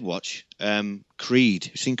tell you what I did watch. Creed.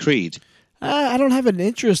 You seen Creed? I don't have an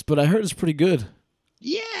interest, but I heard it's pretty good.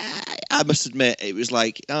 Yeah. I must admit, it was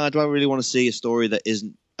like, do I really want to see a story that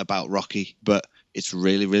isn't about Rocky? But it's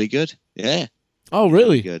really, really good. Yeah. Oh,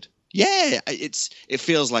 really? Good. Yeah, it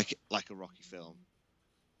feels like a Rocky film,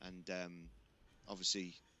 and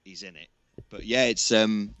obviously he's in it. But yeah, it's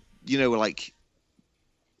like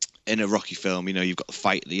in a Rocky film, you've got the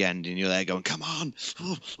fight at the end, and you're there going, "Come on,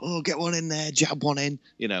 oh, get one in there, jab one in."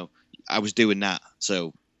 I was doing that,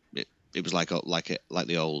 so it was like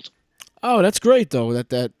the old. Oh, that's great though.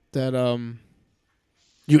 That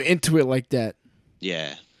you into it like that.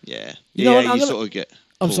 Yeah. You know what, you sort of get.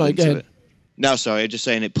 I'm pulled sorry. Go into ahead. it. No, sorry, I'm just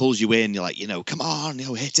saying it pulls you in. You're like, come on,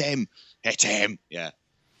 hit him. Yeah.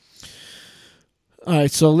 All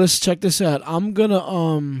right, so let's check this out. I'm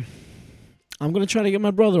gonna try to get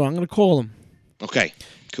my brother on. I'm gonna call him, Okay,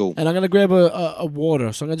 cool. and I'm gonna grab a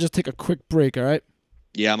water. So I'm gonna just take a quick break. All right.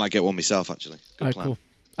 Yeah, I might get one myself, actually. Good All right. plan. Cool.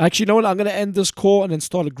 Actually, you know what? I'm gonna end this call and then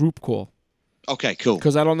start a group call Okay, cool.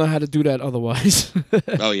 because I don't know how to do that otherwise.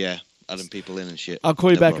 Oh, yeah. Adding people in and shit. I'll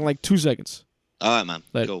call you No back problem. in like 2 seconds. All right, man.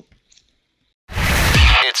 Later. Cool.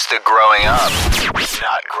 It's the Growing Up,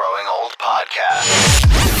 Not Growing Old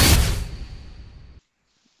podcast.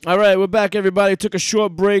 All right, we're back, everybody. Took a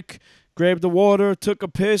short break, grabbed the water, took a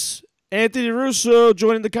piss. Anthony Russo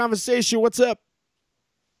joining the conversation. What's up?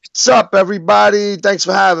 What's up, everybody? Thanks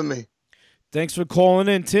for having me. Thanks for calling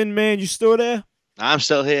in. Tin Man, you still there? I'm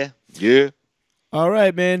still here. Yeah. All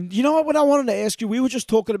right, man. You know what I wanted to ask you? We were just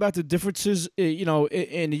talking about the differences,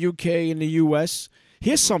 in the UK and the US.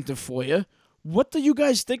 Here's something for you. What do you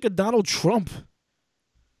guys think of Donald Trump?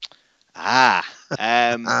 I'll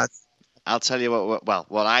tell you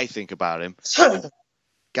what I think about him.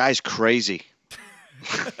 Guy's crazy.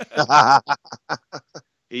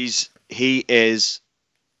 He's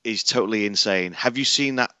totally insane. Have you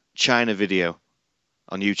seen that China video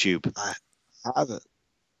on YouTube? Have it.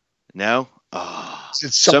 No? Oh,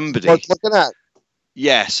 It's somebody. worth looking at.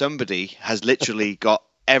 Yeah, somebody has literally got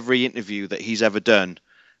every interview that he's ever done,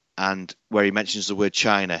 and where he mentions the word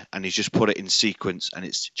China, and he's just put it in sequence, and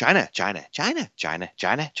it's China, China, China, China,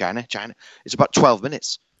 China, China, China. It's about 12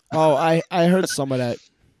 minutes. Oh, I heard some of that.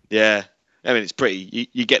 Yeah, I mean it's pretty.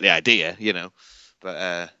 You get the idea,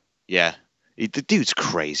 But yeah, the dude's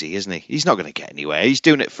crazy, isn't he? He's not going to get anywhere. He's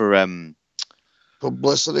doing it for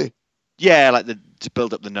Publicity. yeah, like to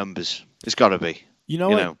build up the numbers. It's got to be. You know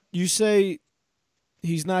You what? know. You say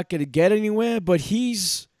he's not going to get anywhere, but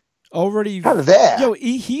he's already Kind of there. Yo,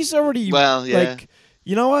 he's already Well, yeah. like,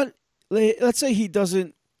 you know what? Let's say he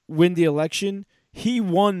doesn't win the election. He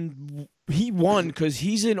won because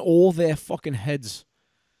he's in all their fucking heads.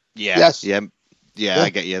 Yeah, Yes. yeah. Yeah. I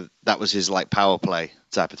get you. That was his like power play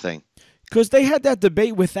type of thing. Because they had that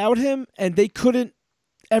debate without him, and they couldn't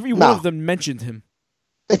every one No. of them mentioned him.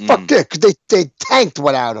 They fucked it because they tanked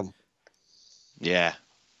without him. Yeah.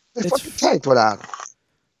 They It's fucking tanked without him.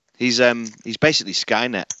 He's basically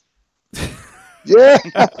Skynet. Yeah.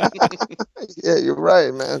 Yeah, you're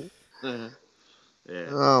right, man. Yeah.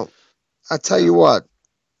 Oh, I tell you what.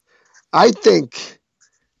 I think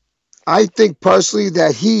personally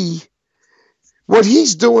that what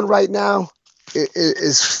he's doing right now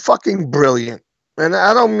is fucking brilliant. And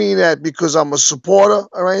I don't mean that because I'm a supporter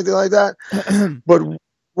or anything like that. But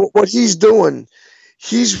what he's doing,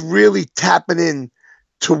 he's really tapping in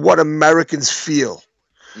to what Americans feel,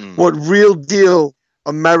 what real deal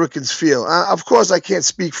Americans feel. Of course, I can't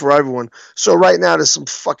speak for everyone. So right now, there's some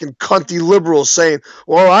fucking cunty liberals saying,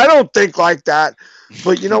 "Well, I don't think like that."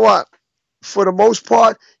 But you know what? For the most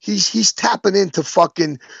part, he's tapping into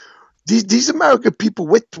fucking these American people.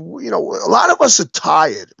 With a lot of us are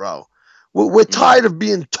tired, bro. We're tired of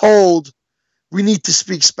being told we need to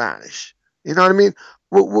speak Spanish. You know what I mean?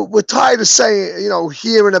 We're tired of saying,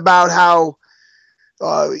 hearing about how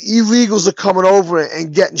illegals are coming over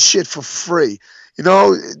and getting shit for free.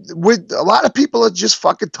 With a lot of people are just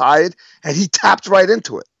fucking tired, and he tapped right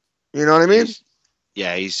into it. You know what I mean?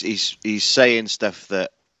 He's saying stuff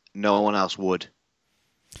that no one else would.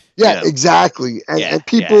 Yeah, exactly. And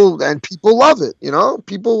people love it.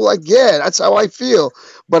 People like, yeah, that's how I feel.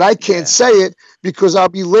 But I can't say it because I'll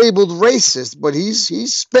be labeled racist. But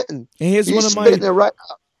he's spitting. And here's He's spitting it right.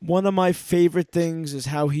 One of my favorite things is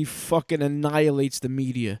how he fucking annihilates the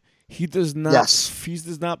media. He does not. Yes. He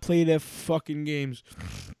does not play their fucking games.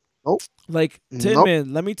 Nope. Like Tin Nope.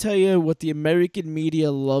 Man, let me tell you what the American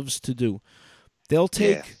media loves to do. They'll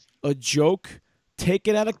take a joke, take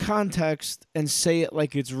it out of context, and say it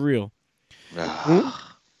like it's real.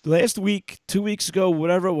 Last week, 2 weeks ago,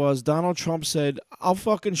 whatever it was, Donald Trump said, "I'll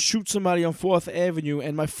fucking shoot somebody on 4th Avenue,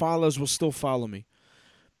 and my followers will still follow me."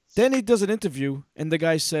 Then he does an interview, and the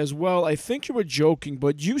guy says, "Well, I think you were joking,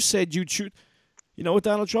 but you said you'd shoot." You know what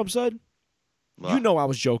Donald Trump said? What? You know I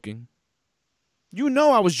was joking. You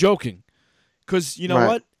know I was joking. Because you know Right.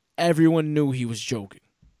 what? Everyone knew he was joking.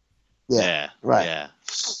 Yeah. Right. Yeah.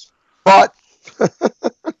 But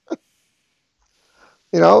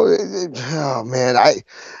oh man,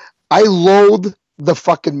 I loathe the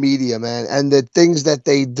fucking media, man, and the things that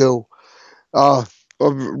they do.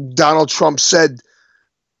 Donald Trump said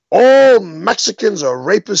all Mexicans are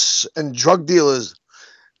rapists and drug dealers,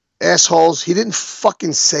 assholes. He didn't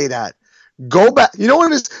fucking say that. Go back. You know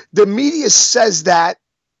what it is? The media says that,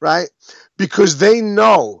 right? Because they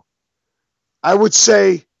know, I would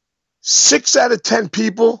say 6 out of 10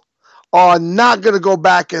 people are not going to go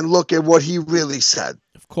back and look at what he really said.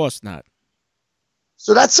 Of course not.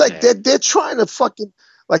 So that's like they're trying to fucking,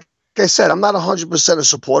 like I said, I'm not 100% a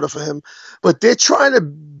supporter for him, but they're trying to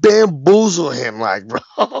bamboozle him, like, bro.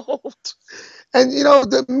 And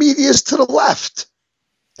the media's to the left,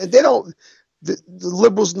 and they don't. The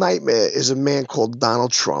liberals' nightmare is a man called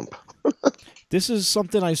Donald Trump. This is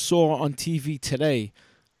something I saw on TV today.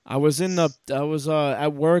 I was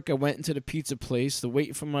at work. I went into the pizza place to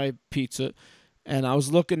wait for my pizza, and I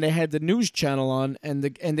was looking. They had the news channel on, and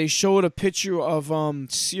they showed a picture of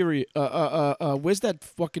Syria. Where's that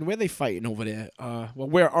fucking? Where they fighting over there? Well,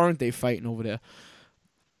 where aren't they fighting over there?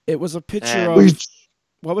 It was a picture of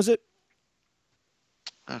what was it?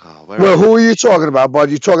 Well, who are you talking about, bud?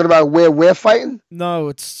 You talking about where we're fighting? No,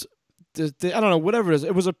 it's I don't know. Whatever it is,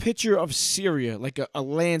 it was a picture of Syria, like a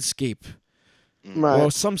landscape. Right. Or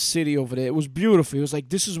some city over there. It was beautiful. It was like,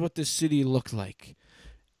 this is what this city looked like.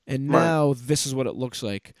 And now this is what it looks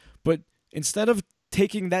like. But instead of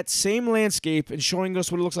taking that same landscape and showing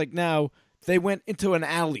us what it looks like now, they went into an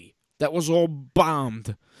alley that was all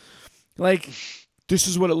bombed. Like, this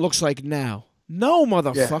is what it looks like now. No,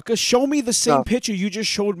 motherfucker. Yeah. Show me the same picture you just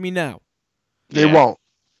showed me now. They won't.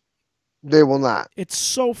 They will not. It's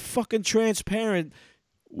so fucking transparent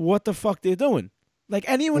what the fuck they're doing. Like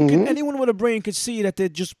anyone with a brain could see that they're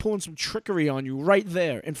just pulling some trickery on you right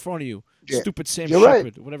there in front of you. Yeah. Stupid Sam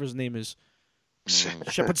Shepard, whatever his name is.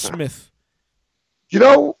 Shepard Smith.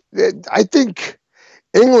 I think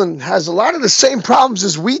England has a lot of the same problems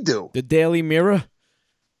as we do. The Daily Mirror?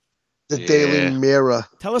 The Daily Mirror.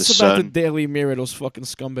 Tell us about the Daily Mirror, those fucking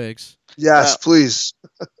scumbags. Yes, please.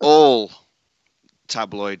 All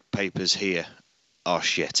tabloid papers here are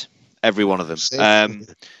shit. Every one of them.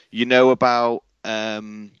 You know about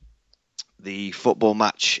the football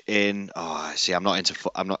match in I'm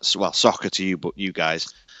not soccer to you, but you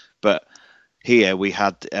guys, but here we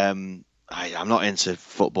had I'm not into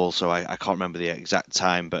football, so I can't remember the exact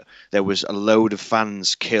time, but there was a load of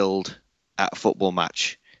fans killed at a football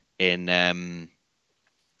match in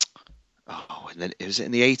and then it was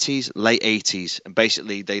in the 80s, late 80s, and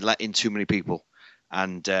basically they let in too many people,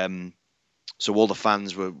 and so all the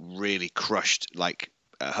fans were really crushed, like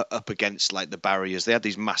up against like the barriers. They had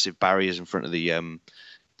these massive barriers in front of the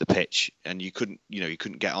pitch, and you couldn't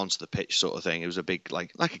get onto the pitch, sort of thing. It was a big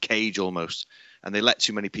like a cage almost, and they let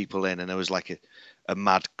too many people in, and there was like a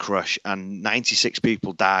mad crush, and 96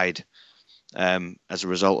 people died as a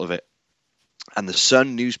result of it. And the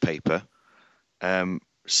Sun newspaper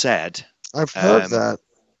said, I've heard that.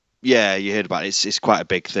 yeah, you heard about it. It's quite a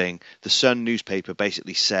big thing. The Sun newspaper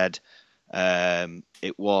basically said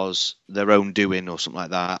it was their own doing or something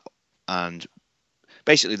like that, and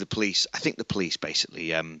basically the police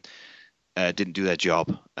basically didn't do their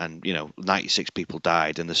job, and 96 people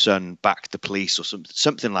died, and the Sun backed the police or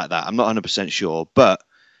something like that. I'm not 100% sure, but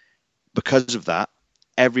because of that,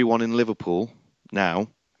 everyone in Liverpool now,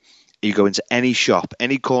 you go into any shop,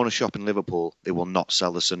 any corner shop in Liverpool, they will not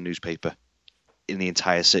sell the Sun newspaper in the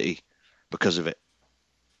entire city because of it.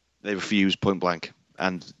 They refuse point blank.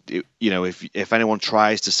 And if anyone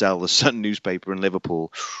tries to sell the Sun newspaper in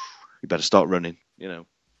Liverpool, you better start running.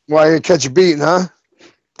 Why you catch a beating, huh?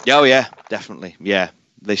 Oh yeah, definitely. Yeah,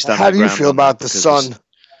 they stand. How do you feel about the Sun?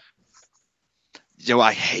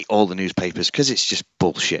 I hate all the newspapers because it's just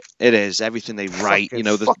bullshit. It is everything they write.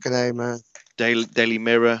 The fucking A, man. Daily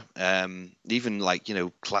Mirror, even like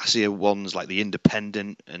classier ones like the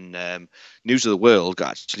Independent and News of the World.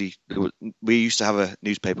 Actually, we used to have a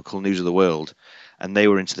newspaper called News of the World, and they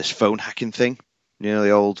were into this phone hacking thing.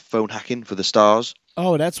 The old phone hacking for the stars.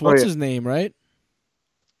 Oh, that's what's his name, right?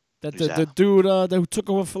 The dude that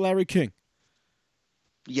took over for Larry King.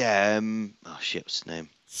 Yeah. Oh shit, what's his name?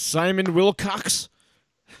 Simon Wilcox.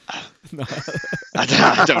 No.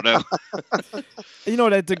 I don't know.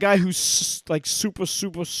 That the guy who's like super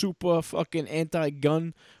fucking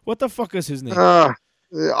anti-gun. What the fuck is his name? A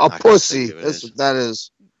pussy. That's what that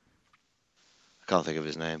is. I can't think of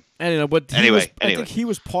his name. I don't know, but I think he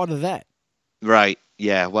was part of that. Right.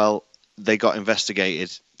 Yeah. Well, they got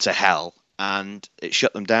investigated to hell, and it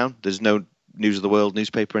shut them down. There's no News of the World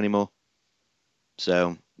newspaper anymore.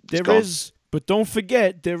 So there is, but don't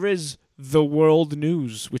forget there is The World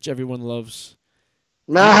News, which everyone loves.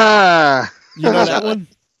 Nah. You know that one?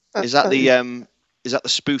 Is that the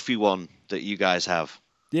spoofy one that you guys have?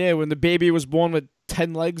 Yeah, when the baby was born with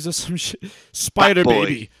 10 legs or some shit. Spider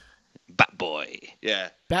Baby. Bat Boy. Yeah.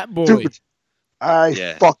 Bat Boy. Dude,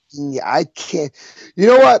 I can't. You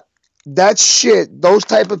know what? That shit, those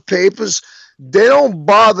type of papers, they don't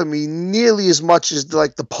bother me nearly as much as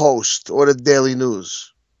like the Post or the Daily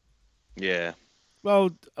News. Yeah. Well,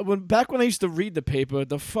 back when I used to read the paper,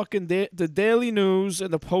 the fucking the Daily News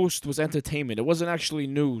and the Post was entertainment. It wasn't actually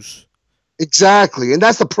news. Exactly, and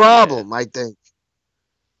that's the problem, I think.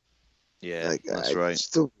 Yeah, that's right.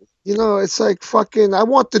 It's like fucking. I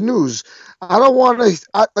want the news. I don't want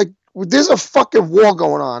to. There's a fucking war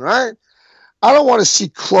going on, right? I don't want to see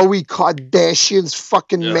Khloe Kardashian's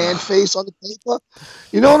fucking man face on the paper.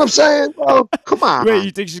 You know what I'm saying? Oh, come on. Wait,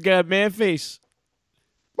 you think she's got a man face?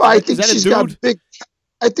 Well, I think she's got big.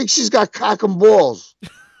 I think she's got cock and balls.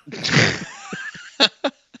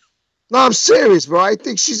 No, I'm serious, bro. I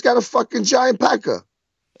think she's got a fucking giant pecker.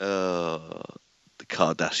 The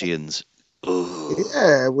Kardashians. Ugh.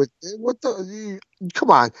 Yeah,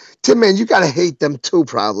 come on, Tim, man, you gotta hate them too,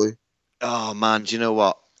 probably. Oh man, do you know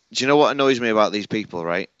what? Do you know what annoys me about these people?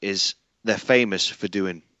 Right, is they're famous for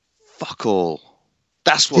doing fuck all.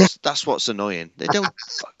 That's what's annoying. They don't.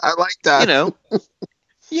 I like that.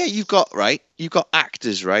 Yeah, you've got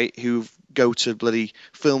actors, right, who go to bloody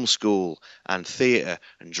film school and theatre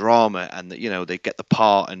and drama, and they get the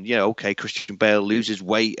part, and okay, Christian Bale loses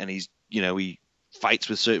weight and he's he fights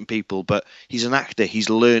with certain people, but he's an actor. He's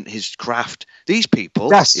learned his craft. These people,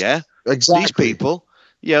 yes, yeah, exactly. These people,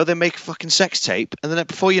 they make a fucking sex tape, and then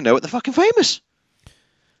before you know it, they're fucking famous.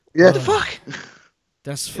 Yeah, what the fuck?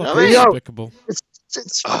 That's fucking despicable.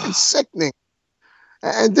 It's fucking sickening.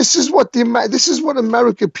 And this is what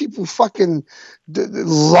American people fucking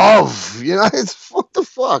love. It's what the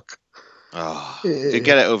fuck. Oh, you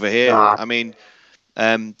get it over here. I mean,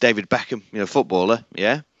 David Beckham, footballer,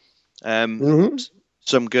 yeah.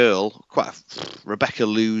 Some girl, Rebecca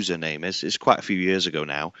Lewis, her name is. It's quite a few years ago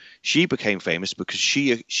now. She became famous because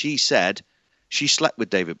she said she slept with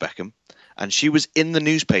David Beckham, and she was in the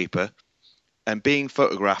newspaper and being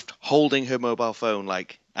photographed holding her mobile phone,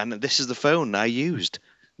 and this is the phone I used.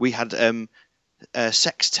 We had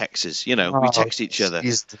sex texts, we text each other.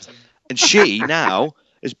 And she now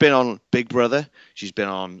has been on Big Brother. She's been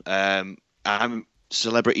on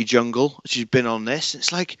Celebrity Jungle. She's been on this.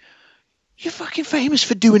 It's like, you're fucking famous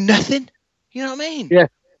for doing nothing. You know what I mean? Yeah.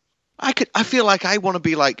 I feel like I want to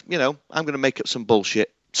be like, I'm going to make up some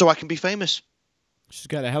bullshit so I can be famous. She's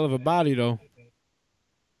got a hell of a body, though.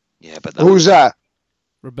 Yeah, but Who's that?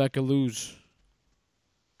 Rebecca Luz.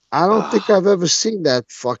 I don't think I've ever seen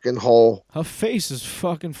that fucking hole. Her face is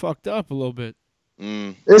fucking fucked up a little bit.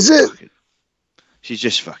 Is it? She's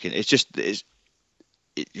just fucking. It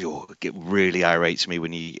really irates me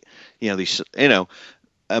when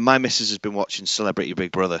my missus has been watching Celebrity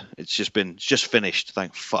Big Brother. It's just finished.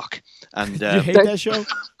 Thank fuck. And You hate that show?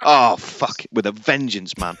 oh fuck, with a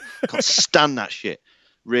vengeance, man. Can't stand that shit.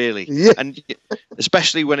 Really. Yeah. And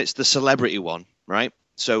especially when it's the celebrity one, right?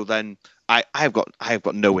 So then I have got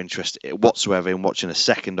no interest whatsoever in watching a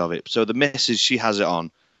second of it. So the missus, she has it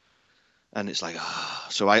on, and it's like,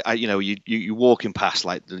 so you walking past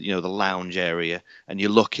like the lounge area, and you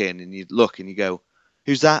look in and you look and you go,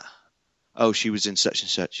 who's that? Oh, she was in such and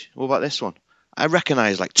such. What about this one? I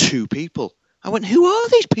recognize like 2 people. I went, who are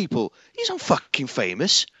these people? These aren't fucking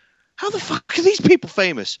famous. How the fuck are these people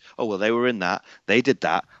famous? Oh, well, they were in that. They did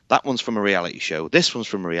that. That one's from a reality show. This one's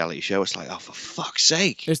from a reality show. It's like, oh, for fuck's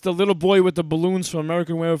sake. It's the little boy with the balloons from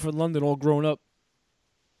American Werewolf in London, all grown up.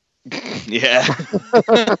 Yeah.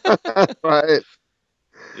 Right.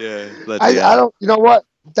 Yeah. But, I don't. You know what?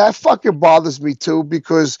 That fucking bothers me too,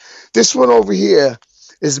 because this one over here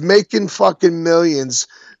is making fucking millions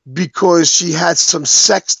because she had some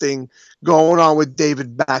sexting going on with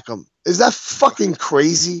David Beckham. Is that fucking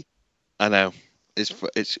crazy? I know. It's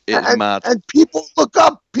and, mad. And people look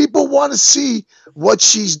up. People want to see what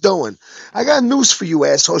she's doing. I got news for you,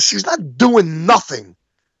 asshole. She's not doing nothing.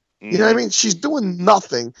 You know what I mean? She's doing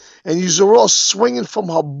nothing, and you are all swinging from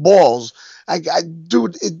her balls.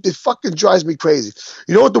 Dude, it fucking drives me crazy.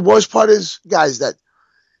 You know what the worst part is, guys? That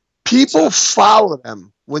people follow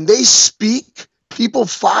them when they speak. People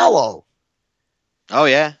follow. Oh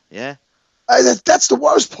yeah, yeah. That's the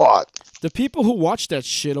worst part. The people who watch that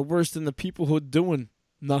shit are worse than the people who are doing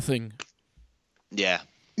nothing. Yeah.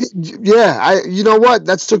 Yeah, you know what?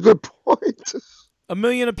 That's a good point. 1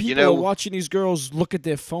 million of people are watching these girls look at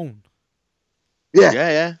their phone. Yeah.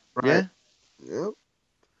 Yeah. Right. Yeah. Yep.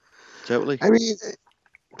 Totally. I mean,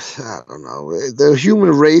 I don't know. The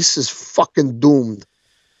human race is fucking doomed.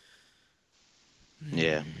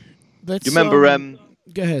 Yeah. Do you remember?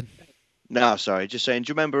 Go ahead. No, sorry. Just saying.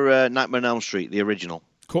 Do you remember Nightmare on Elm Street, the original?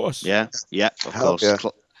 Of course. Yeah. Yeah. Of course. Yeah.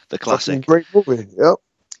 The classic. Great movie. Yep.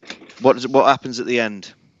 What happens at the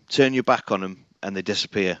end? Turn your back on them and they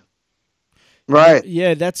disappear. Right.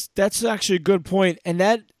 Yeah, that's actually a good point, and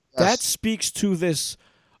that speaks to this.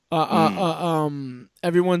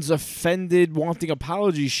 Everyone's offended, wanting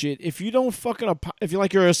apology shit. If you don't fucking if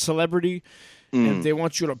you're a celebrity, and they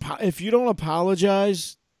want you to, if you don't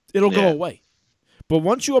apologize, it'll go away. But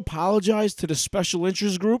once you apologize to the special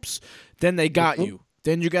interest groups, then they got you.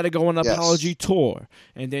 Then you got to go on an apology tour,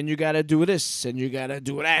 and then you got to do this, and you got to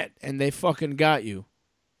do that, and they fucking got you.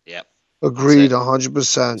 Yep. Agreed,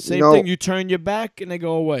 100%. Same thing. You turn your back, and they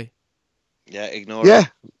go away. Yeah, ignore it.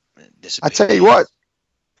 I tell you what,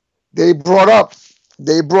 they brought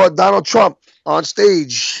Donald Trump on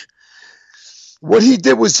stage. What he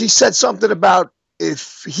did was he said something about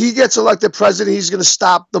if he gets elected president, he's going to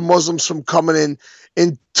stop the Muslims from coming in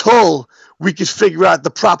until we could figure out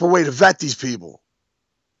the proper way to vet these people.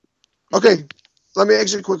 Okay, let me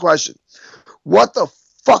ask you a quick question. What the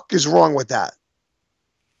fuck is wrong with that?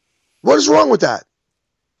 What is wrong with that?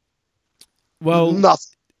 Well,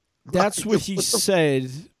 nothing. That's what he said,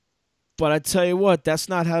 but I tell you what, that's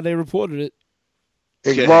not how they reported it.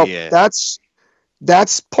 Well,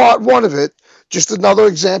 that's part one of it. Just another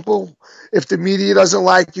example. If the media doesn't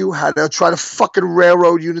like you, how they'll try to fucking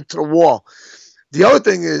railroad you into the wall. The other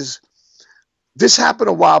thing is, this happened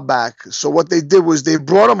a while back. So what they did was they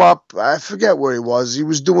brought him up. I forget where he was. He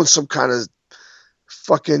was doing some kind of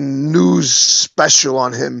fucking news special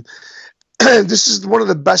on him. This is one of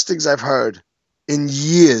the best things I've heard in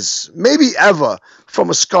years, maybe ever, from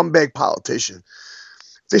a scumbag politician.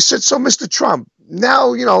 They said, so Mr. Trump,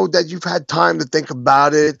 now you know that you've had time to think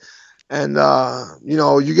about it and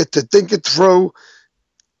you get to think it through.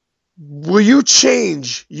 Will you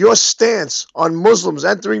change your stance on Muslims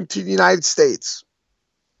entering to the United States?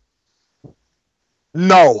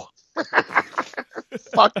 No.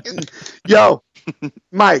 Fucking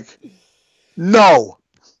Mike. No.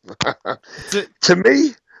 To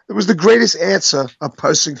me, it was the greatest answer a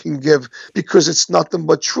person can give because it's nothing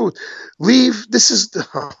but truth.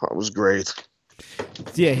 It was great.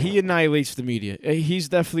 Yeah, he annihilates the media. He's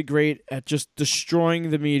definitely great at just destroying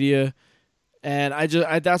the media. And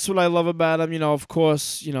that's what I love about him. Of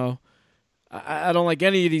course, I don't like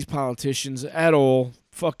any of these politicians at all.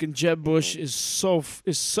 Fucking Jeb Bush is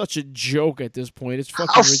such a joke at this point. It's fucking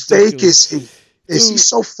How ridiculous. fake is he? Is he Dude.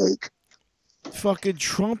 so fake? Fucking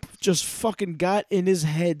Trump just fucking got in his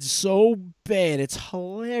head so bad. It's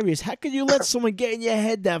hilarious. How could you let someone get in your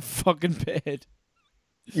head that fucking bad?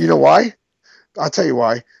 You know why? I'll tell you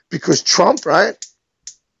why. Because Trump, right?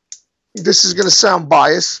 This is going to sound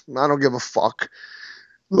biased. I don't give a fuck.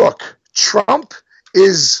 Look, Trump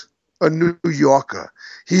is a New Yorker.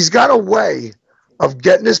 He's got a way of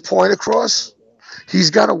getting his point across.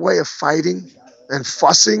 He's got a way of fighting and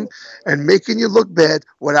fussing and making you look bad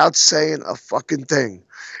without saying a fucking thing.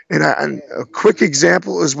 And a quick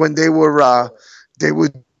example is when they were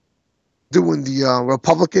doing the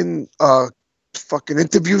Republican fucking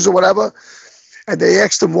interviews or whatever, and they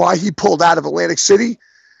asked him why he pulled out of Atlantic City,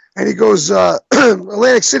 and he goes,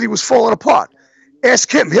 Atlantic City was falling apart.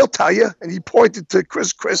 Ask him, he'll tell you. And he pointed to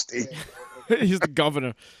Chris Christie. He's the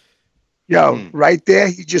governor. Yo, right there,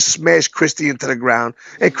 he just smashed Christie into the ground.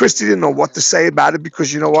 And Christie didn't know what to say about it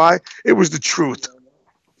because you know why? It was the truth.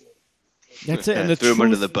 That's it. And the Threw him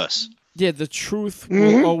under truth, the bus. yeah, the truth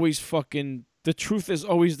will always fucking. The truth is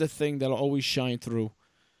always the thing that'll always shine through.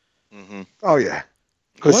 Oh, yeah.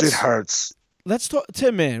 Because it What's- hurts. Let's talk,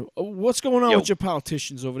 Tim. Man, what's going on Yo. with your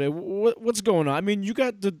politicians over there? What's going on? I mean, you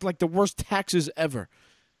got the worst taxes ever.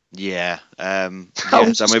 Yeah. I Yeah, was tell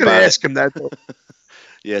just me going to about it. ask him that. Though.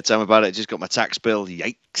 Yeah, tell me about it. Just got my tax bill.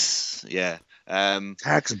 Yikes. Yeah.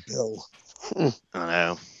 Tax bill.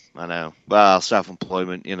 I know. Well,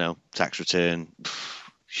 self-employment, tax return,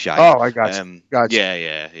 shite. Oh, I got you. Gotcha.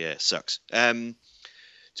 Yeah. It sucks. To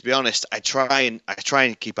be honest, I try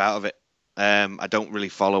and keep out of it. I don't really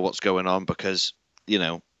follow what's going on because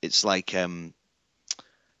it's like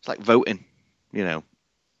voting.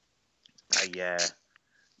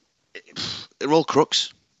 They're all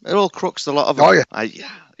crooks. They're all crooks. A lot of them. Oh, yeah. Oh,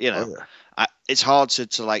 yeah. It's hard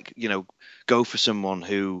to go for someone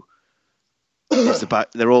who is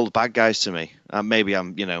they're all the bad guys to me. Maybe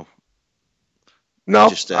I'm No,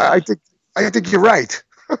 just, I think you're right.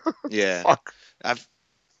 yeah. Fuck.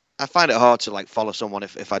 I find it hard to follow someone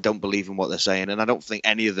if I don't believe in what they're saying, and I don't think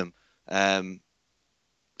any of them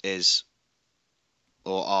is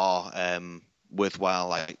or are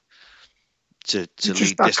worthwhile to You're lead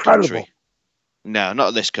just not this credible. country. No,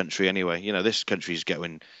 not this country anyway. This country's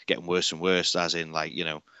getting worse and worse, as in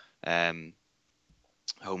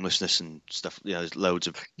homelessness and stuff. There's loads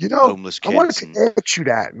of homeless I wanted kids. to ask you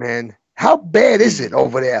that, man. How bad is it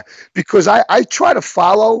over there? Because I try to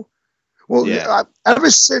follow. Well, Yeah. ever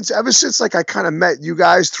since I kind of met you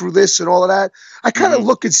guys through this and all of that, I kind of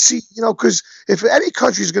look and see, because if any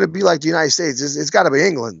country is going to be like the United States, it's got to be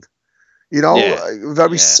England. Very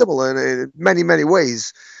Yeah. similar in many, many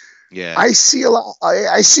ways. Yeah. I see a lot.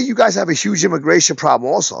 I see you guys have a huge immigration problem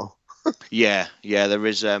also. Yeah. There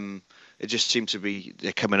is. It just seems to be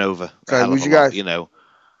they're coming over. a Okay, hell of who's a you lot, guys?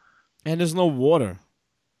 And there's no water.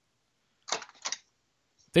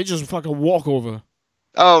 They just fucking walk over.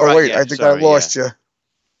 Oh, Oh right. wait, yeah, I think sorry, I lost you.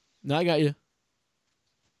 No, I got you.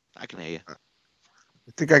 I can hear you.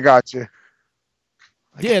 I think I got you.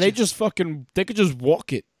 Yeah, they could just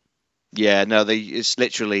walk it. Yeah, no, it's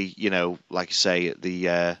literally, like I say,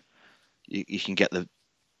 the you can get the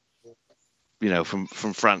from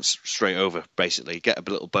France straight over, basically. Get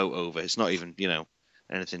a little boat over. It's not even,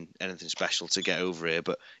 anything special to get over here,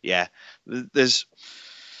 but yeah, there's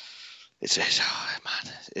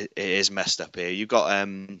it is messed up here. You've got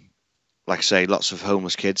like I say, lots of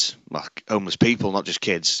homeless kids, homeless people, not just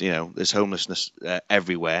kids, there's homelessness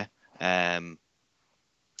everywhere.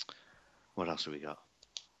 What else have we got?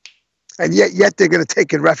 And yet they're going to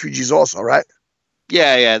take in refugees also, right?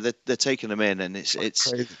 Yeah, they're taking them in, and it's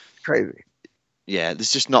Crazy. yeah,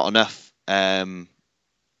 there's just not enough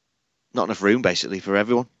room basically for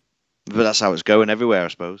everyone. But that's how it's going everywhere, I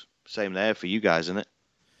suppose. Same there for you guys, isn't it?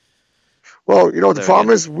 Well, you know what the There problem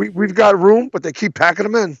again. is? We've got room, but they keep packing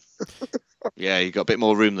them in. Yeah, you got a bit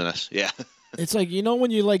more room than us. Yeah. It's like,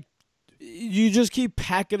 when you just keep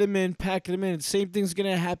packing them in. The same thing's going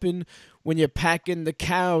to happen when you're packing the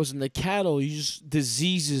cows and the cattle.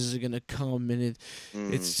 Diseases are going to come, and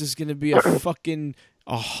it's just going to be a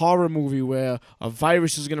horror movie where a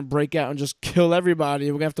virus is going to break out and just kill everybody.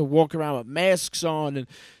 And we're going to have to walk around with masks on, and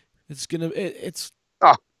it's going to,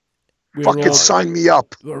 we're Fucking sign me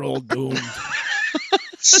up. We're all doomed.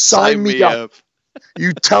 Sign me up.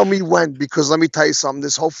 You tell me when, because let me tell you something.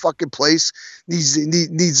 This whole fucking place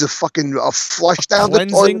needs a fucking flush down the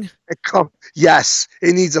Cleansing? toilet. Yes,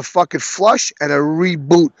 it needs a fucking flush and a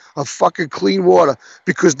reboot of fucking clean water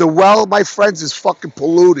because the well, my friends, is fucking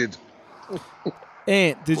polluted.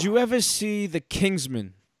 Ant, did you ever see The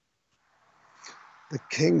Kingsman? The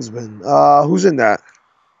Kingsman. Who's in that?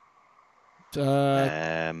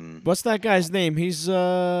 What's that guy's name? He's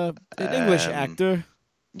an English actor.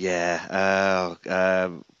 Yeah.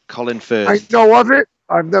 Colin Firth. I know of it.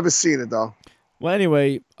 I've never seen it though. Well,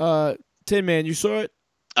 anyway, Tin Man, you saw it?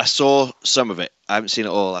 I saw some of it. I haven't seen it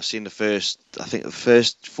all. I've seen the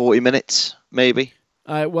first 40 minutes, maybe.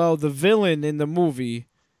 Well, the villain in the movie,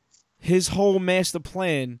 his whole master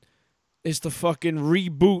plan is to fucking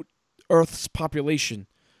reboot Earth's population.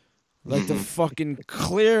 Like to fucking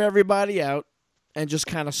clear everybody out and just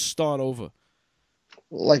kind of start over.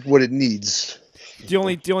 Like what it needs. The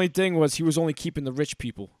only thing was he was only keeping the rich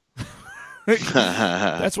people.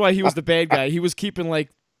 That's why he was the bad guy. He was keeping I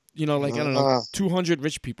don't know, 200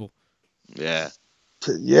 rich people. Yeah.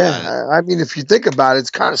 Yeah, I mean, if you think about it, it's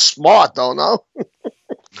kind of smart, though, no?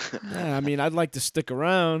 Yeah, I mean, I'd like to stick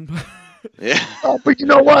around. Yeah. Oh, but you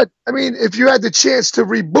know what? I mean, if you had the chance to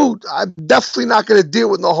reboot, I'm definitely not going to deal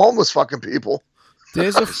with no homeless fucking people.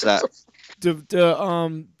 There's a What's that?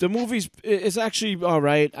 the movie's is actually all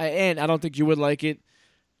right. I don't think you would like it.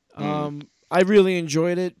 I really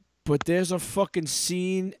enjoyed it, but there's a fucking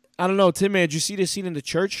scene. I don't know, Tim, man, did you see this scene in the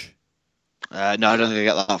church? No, I don't think I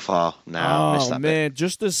got that far. No, I missed Oh that man,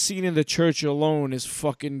 just the scene in the church alone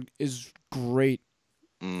is great.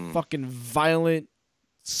 bit. Fucking violent,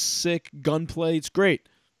 sick gunplay. It's great.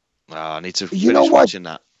 Oh, I need to You know finish what? watching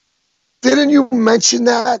that. Didn't you mention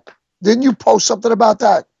that? Didn't you post something about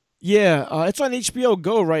that? Yeah, it's on HBO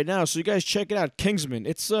Go right now, so you guys check it out. Kingsman.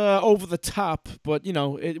 It's over the top, but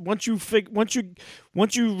once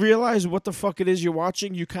you realize what the fuck it is you're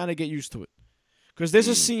watching, you kind of get used to it. Because there's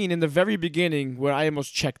a scene in the very beginning where I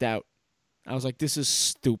almost checked out. I was like, "This is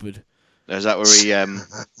stupid." Is that where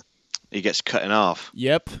he gets cut in half?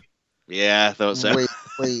 Yep. Yeah, I thought so.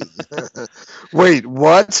 Wait. Wait,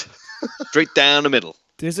 what? Straight down the middle.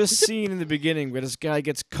 There's a scene in the beginning where this guy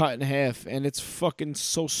gets cut in half, and it's fucking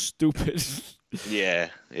so stupid. Yeah.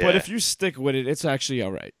 But if you stick with it, it's actually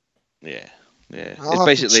all right. Yeah. I'll It's have to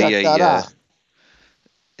basically check that out.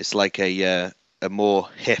 it's like a more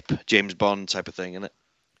hip James Bond type of thing, isn't it?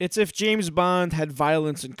 It's if James Bond had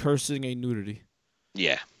violence and cursing and nudity.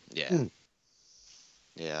 Yeah. Hmm.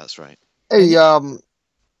 Yeah, that's right. Hey,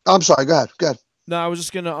 I'm sorry. Go ahead. No, I was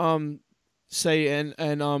just gonna say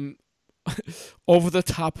and over the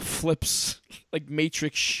top flips like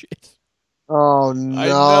Matrix shit. Oh no! I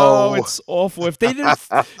know it's awful. If they didn't,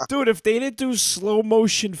 dude, if they didn't do slow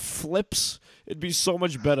motion flips, it'd be so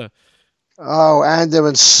much better. Oh, and they're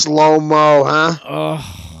in slow mo, huh?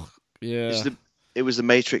 Oh, yeah. It was the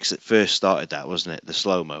Matrix that first started that, wasn't it? The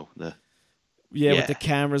slow mo. Yeah, with Yeah. the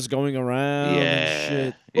cameras going around and Yeah.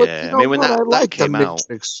 shit. But Yeah. you know I mean, when what? I that like came the out.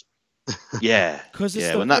 Matrix. Yeah. Because it's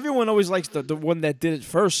Yeah, when that- everyone always likes the one that did it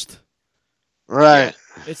first. Right.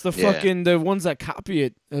 It's the Yeah. fucking the ones that copy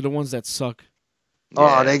it are the ones that suck. Oh,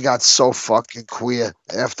 Yeah. they got so fucking queer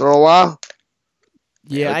after a while.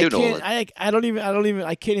 Yeah, I I do know can't. I don't even.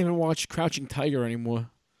 I can't even watch Crouching Tiger anymore.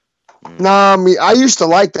 Nah, I used to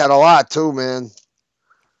like that a lot too, man.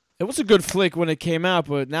 It was a good flick when it came out,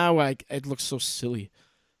 but now it looks so silly.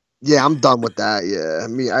 Yeah, I'm done with that. Yeah,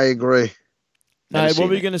 I agree. Never All right, what seen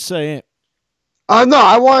were you it. gonna say? Ant? No,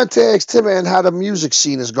 I wanted to ask Tim man how the music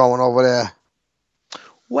scene is going over there.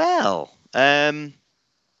 Well,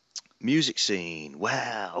 music scene.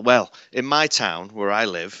 Well, in my town where I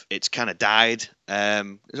live, it's kind of died.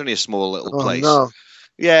 It's only a small little Oh place. no.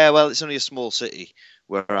 Yeah, well, it's only a small city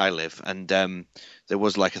where I live, and there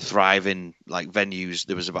was like a thriving venues.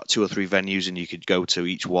 There was about 2 or 3 venues, and you could go to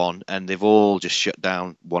each one, and they've all just shut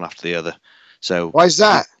down one after the other. So Why's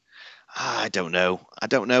that? I don't know.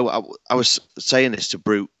 I was saying this to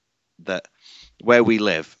Brute that where we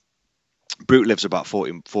live, Brute lives about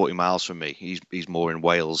 40 miles from me. He's more in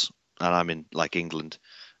Wales, and I'm in England.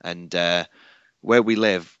 And where we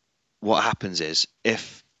live, what happens is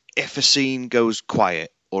if a scene goes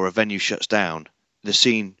quiet or a venue shuts down, the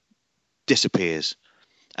scene disappears,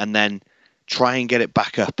 and then try and get it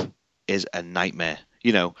back up is a nightmare.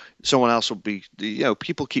 Someone else will be.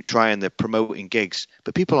 People keep trying. They're promoting gigs,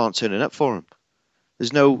 but people aren't turning up for them.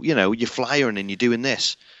 There's no. You're flying and you're doing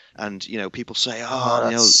this, and people say, Oh,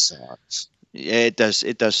 that sucks. yeah, it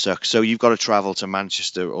does suck. So you've got to travel to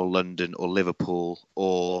Manchester or London or Liverpool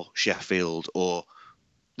or Sheffield or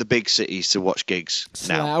the big cities to watch gigs.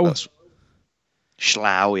 Now, Slough.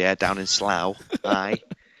 Slough, yeah, down in Slough. Aye,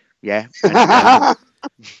 yeah. And,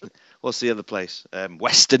 what's the other place?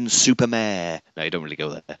 Weston-super-Mare. No, you don't really go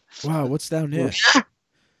there. Wow, what's down there?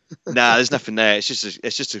 Nah, there's nothing there. It's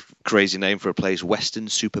just a crazy name for a place.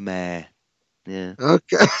 Weston-super-Mare. Yeah.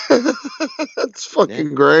 Okay. That's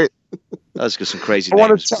fucking great. That's got some crazy I names.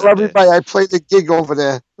 want to tell but, everybody I played the gig over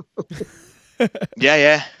there.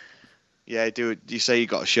 Yeah. Do you say you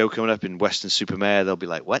got a show coming up in Weston-super-Mare? They'll be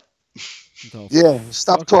like, "What?" The Yeah,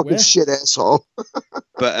 stop fuck, talking where? shit, asshole.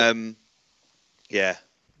 But yeah.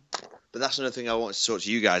 But that's another thing I wanted to talk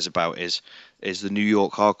to you guys about is the New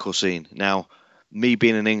York hardcore scene. Now, me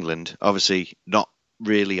being in England, obviously not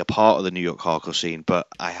really a part of the New York hardcore scene, but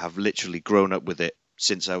I have literally grown up with it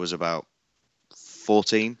since I was about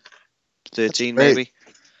 14, 13 great. maybe.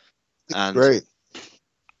 And Great.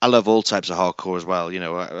 I love all types of hardcore as well. You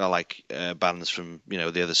know, I like bands from,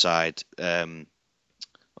 the other side,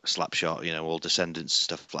 Slapshot, all Descendants,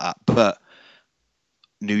 stuff like that. But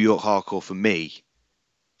New York hardcore for me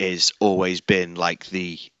is always been like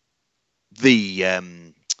the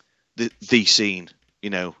scene,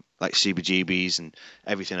 like CBGBs and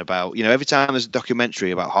everything about, every time there's a documentary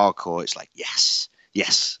about hardcore, it's like, yes,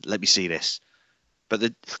 let me see this. But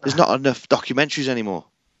there's not enough documentaries anymore,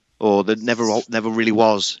 or there never really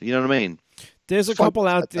was. You know what I mean? There's a couple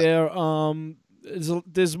out there.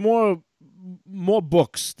 There's more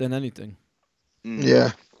books than anything. Mm.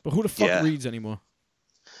 Yeah. But who the fuck Yeah. reads anymore?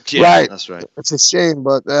 Yeah, Right. that's right. It's a shame,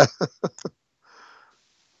 but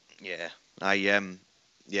Yeah,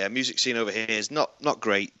 music scene over here is not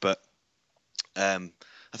great, but I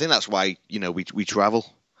think that's why we travel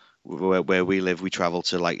where we live. We travel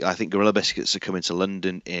to, like, I think Gorilla Biscuits are coming to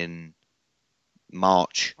London in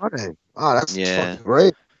March. that's Yeah. fucking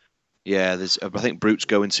great. Yeah, I think Brute's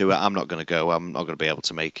going to it. I'm not going to go. I'm not going to be able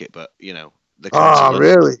to make it, but they're coming to Oh, London.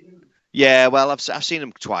 really? Yeah, well, I've seen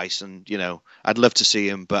him twice, and I'd love to see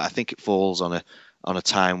him, but I think it falls on a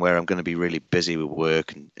time where I'm going to be really busy with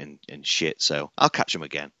work and shit. So I'll catch him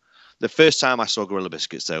again. The first time I saw Gorilla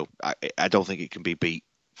Biscuits, though, I don't think it can be beat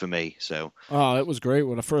for me. So Oh, it was great.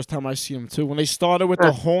 Well, the first time I see them too, when they started with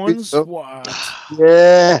the horns, what?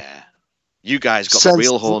 Yeah. You guys got the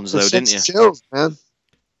real horns, though, didn't you? Chills, man.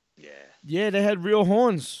 Yeah, they had real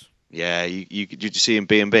horns. Yeah, you did you see in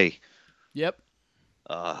B&B? Yep.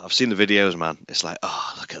 I've seen the videos, man. It's like,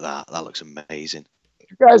 oh, look at that. That looks amazing.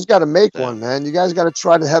 You guys got to make So- one, man. You guys got to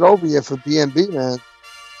try to head over here for B&B, man.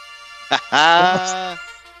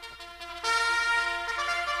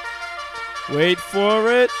 Wait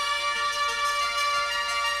for it.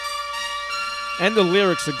 And the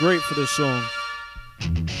lyrics are great for this song.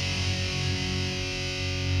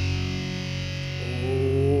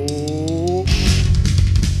 Oh.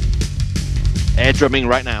 Air drumming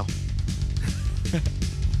right now.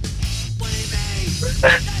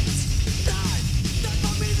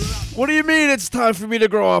 What do you mean it's time for me to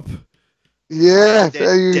grow up? Yeah,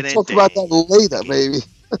 you talk about that later, baby.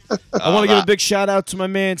 I want to give a big shout out to my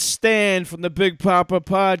man Stan from the Big Papa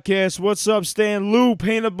Podcast. What's up, Stan? Lou,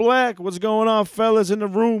 Painted Black. What's going on, fellas in the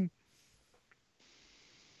room?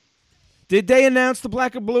 Did they announce the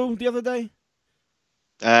Black and Blue the other day?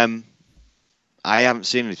 I haven't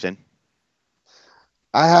seen anything.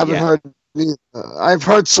 I haven't heard. I've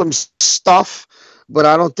heard some stuff, but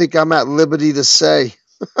I don't think I'm at liberty to say.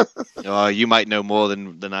 Oh, you might know more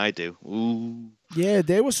than I do. Ooh. Yeah,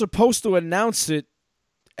 they were supposed to announce it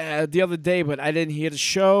the other day, but I didn't hear the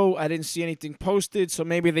show. I didn't see anything posted, so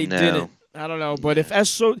maybe they No. didn't. I don't know. But if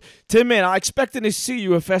Tim, man, I'm expecting to see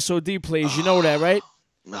you if SOD plays. You know that, right?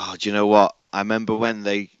 Oh, do you know what? I remember when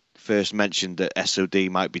they first mentioned that SOD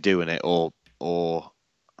might be doing it, or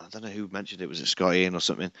I don't know who mentioned it. Was it Scott Ian or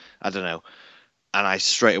something? I don't know. And I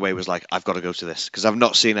straight away was like, I've got to go to this because I've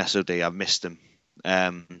not seen SOD. I've missed them.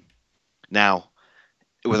 Now,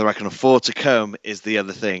 whether I can afford to come is the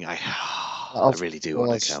other thing. I really do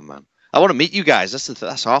want to come, man. I want to meet you guys.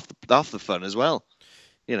 That's half the fun as well.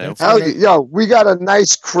 You know. Yo, we got a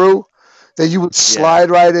nice crew that you would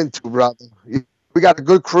slide right into, brother. We got a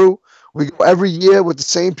good crew. We go every year with the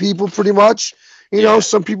same people, pretty much. You know,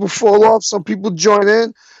 some people fall off, some people join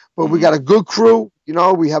in, but we got a good crew. You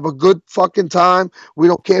know, we have a good fucking time. We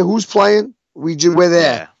don't care who's playing. We're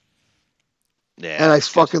there. Yeah. And I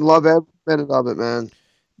fucking love every minute of it, man.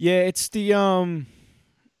 Yeah, it's the I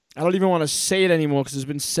don't even want to say it anymore because it's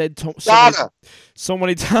been said so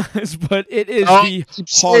many times, but it is the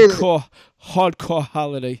hardcore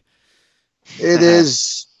holiday. It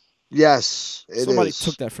is. Yes, Somebody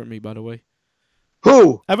took that from me, by the way.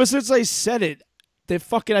 Who? Ever since I said it,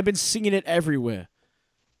 I've been singing it everywhere.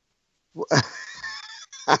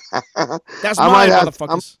 That's mine,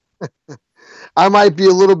 motherfuckers. I might be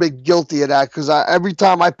a little bit guilty of that because every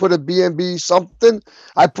time I put a B&B something,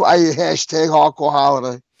 I hashtag hardcore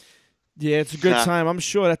holiday. Yeah, it's a good time. I'm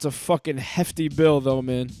sure that's a fucking hefty bill, though,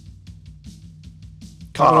 man.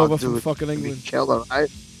 Coming over from fucking England. Killer, right?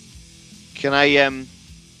 Can I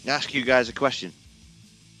ask you guys a question?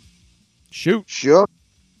 Shoot. Sure.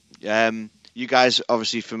 You guys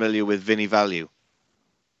obviously familiar with Vinny Value?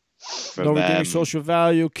 From, No redeeming social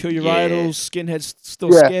value. Kill your yeah. idols. Skinheads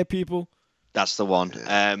still Yeah. scare people. That's the one.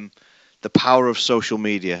 The power of social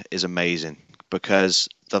media is amazing because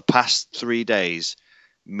the past 3 days,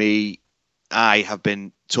 I have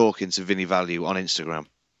been talking to Vinny Value on Instagram,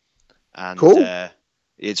 and Cool.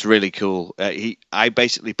 it's really cool. I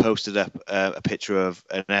basically posted up a picture of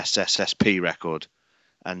an SSSP record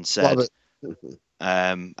and said, Love it.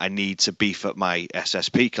 I need to beef up my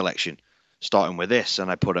SSP collection, starting with this,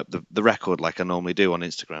 and I put up the record like I normally do on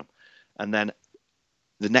Instagram, and then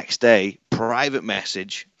the next day, private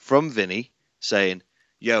message from Vinny saying,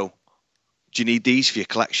 "Yo, do you need these for your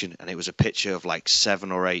collection?" And it was a picture of like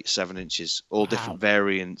 7 or 8 7-inches, all different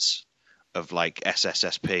variants of like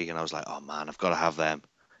SSSP, and I was like, "Oh man, I've got to have them,"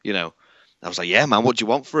 you know. I was like, "Yeah, man, what do you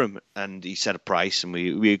want for them?" And he said a price, and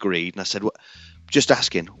we agreed. And I said, "What? Just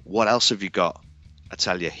asking, what else have you got?" I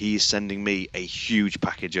tell you, he's sending me a huge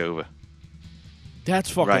package over. That's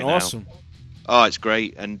fucking Right now. awesome. Oh, it's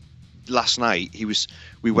great. And last night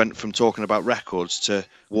we went from talking about records to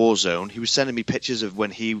Warzone. He was sending me pictures of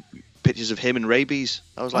pictures of him and Rabies.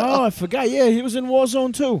 I was like, I forgot. Yeah, he was in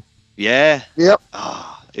Warzone too. yeah. Yep.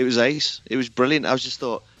 It was ace. It was brilliant. I was just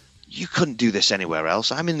thought, you couldn't do this anywhere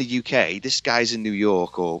else. I'm in the UK. This guy's in New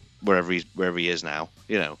York or wherever he is now,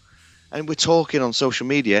 you know. And we're talking on social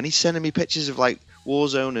media, and he's sending me pictures of like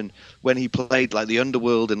Warzone and when he played like the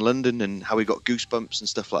Underworld in London and how he got goosebumps and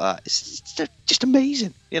stuff like that. It's just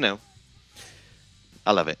amazing, you know.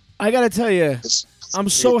 I love it. I gotta tell you, I'm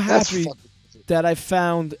so That's happy fucking- that I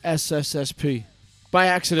found SSSP by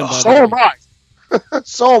accident. By So the am way. I.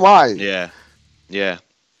 So am I. Yeah.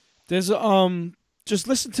 There's just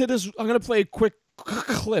listen to this. I'm gonna play a quick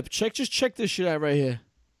clip. Just check this shit out right here.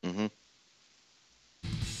 Mm-hmm.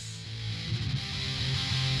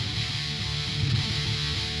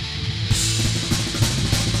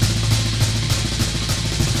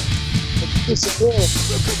 Disappear.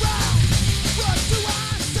 Look around, what do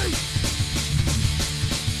I see?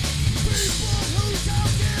 People who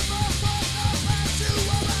don't give a fuck about you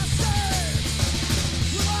what I say.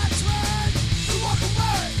 Will I try to walk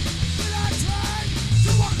away? Will I try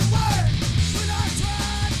to walk away? Will I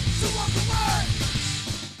try to walk away?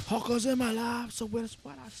 Hawkers in my life, so where's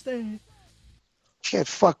what I stay. Can't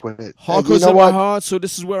fuck with it. And Hawkers you know in my what? heart, so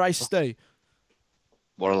this is where I stay.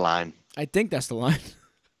 What a line. I think that's the line.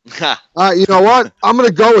 You know what? I'm gonna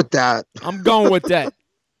go with that. I'm going with that.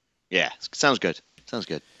 Yeah, sounds good. Sounds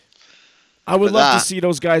good. I would But love that- to see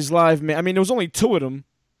those guys live, man. I mean, there was only 2 of them.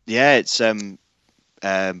 Yeah, it's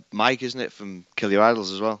Mike, isn't it, from Kill Your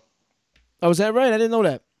Idols as well? Oh, was that right? I didn't know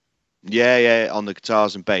that. Yeah, on the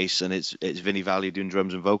guitars and bass, and it's Vinny Value doing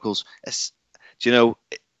drums and vocals. Do you know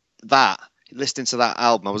that? Listening to that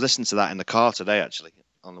album, I was listening to that in the car today, actually,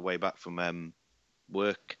 on the way back from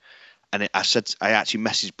work. And I actually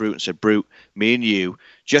messaged Brute and said, Brute,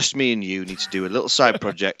 just me and you need to do a little side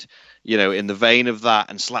project, you know, in the vein of that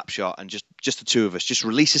and Slapshot, and just the 2 of us. Just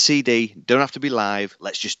release a CD. Don't have to be live.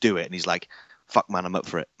 Let's just do it. And he's like, fuck, man, I'm up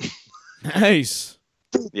for it. Nice.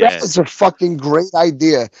 Yeah. That is a fucking great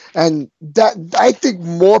idea, and that I think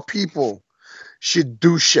more people should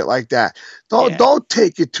do shit like that. Don't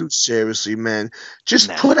take it too seriously, man. Just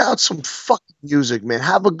Nah. put out some fucking music, man.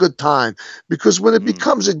 Have a good time, because when it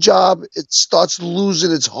becomes a job, it starts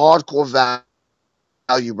losing its hardcore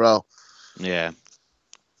value, bro. Yeah.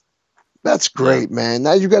 That's great, man.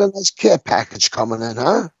 Now you got a nice care package coming in,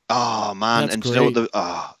 huh? Oh, man. That's and do you know what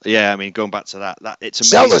great. yeah, I mean, going back to that it's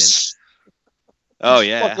amazing. Jealous. Oh, It's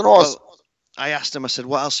yeah. fucking awesome. Well, I asked him, I said,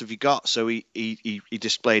 what else have you got? So he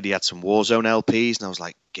displayed, he had some Warzone LPs, and I was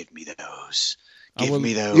like, give me those. I Give would-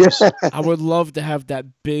 me those. Yeah. I would love to have that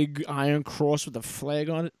big iron cross with a flag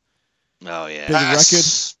on it. Oh, yeah. Big record.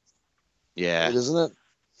 Yes. Yeah, It, isn't it?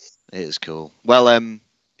 it is cool. Well,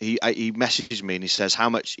 he messaged me and he says how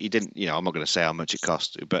much he didn't, you know, I'm not going to say how much it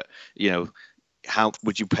cost, but you know, how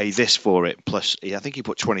would you pay this for it? Plus, I think he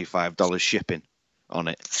put $25 shipping on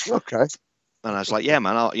it. Okay. And I was like, yeah,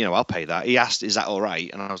 man, I'll pay that. He asked, is that all right?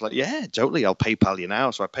 And I was like, yeah, totally. I'll PayPal you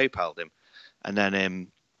now. So I PayPal'd him. And then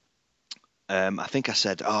I think I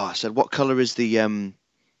said, what color is the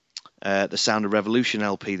Sound of Revolution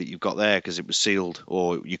LP that you've got there? Because it was sealed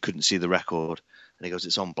or you couldn't see the record. And he goes,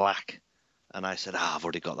 it's on black. And I said, I've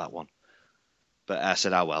already got that one. But I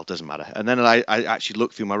said, well, doesn't matter. And then I actually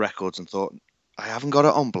looked through my records and thought, I haven't got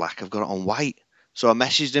it on black. I've got it on white. So I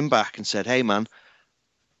messaged him back and said, hey, man,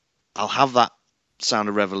 I'll have that Sound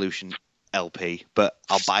of Revolution LP, but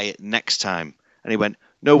I'll buy it next time. And he went,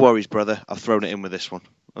 no worries, brother. I've thrown it in with this one.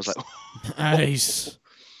 I was like, Nice.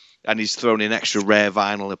 And he's thrown in extra rare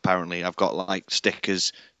vinyl. Apparently, I've got like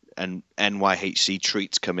stickers and NYHC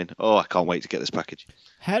treats coming. Oh, I can't wait to get this package.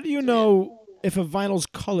 How do you know if a vinyl's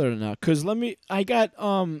colored or not? Because I got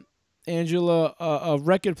Angela a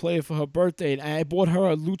record player for her birthday, and I bought her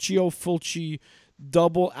a Lucio Fulci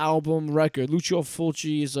double album record. Lucio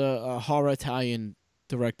Fulci is a horror Italian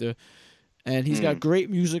director, and he's got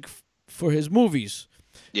great music for his movies.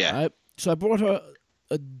 Yeah. Right? So I bought her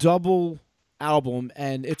a double album,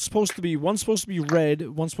 and one's supposed to be red,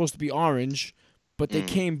 one's supposed to be orange, but they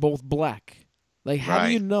came both black. Like, how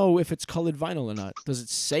do you know if it's colored vinyl or not? Does it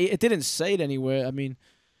say? It didn't say it anywhere. I mean,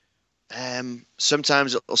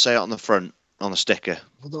 sometimes it'll say it on the front on the sticker.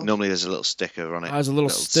 Hold on. Normally, there's a little sticker on it. there's a little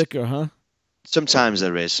sticker, huh? Sometimes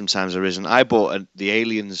there is, sometimes there isn't. I bought the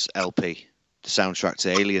Aliens LP, the soundtrack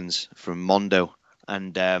to Aliens from Mondo,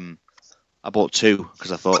 and I bought two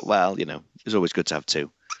because I thought, well, it's always good to have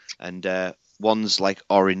two. And one's like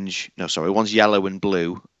orange, one's yellow and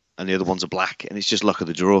blue, and the other one's a black, and it's just luck of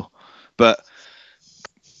the draw. But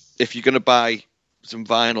if you're going to buy some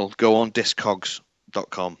vinyl, go on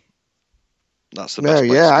discogs.com. That's the best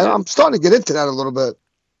place. Yeah, I'm starting to get into that a little bit.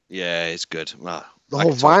 Yeah, it's good. The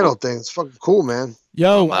whole vinyl thing, it's fucking cool, man.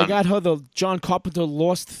 Yo, man. I got her the John Carpenter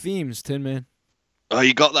Lost Themes, Tin Man. Oh,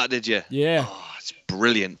 you got that, did you? Yeah. Oh, it's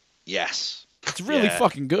brilliant. Yes. It's really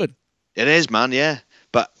fucking good. It is, man, yeah.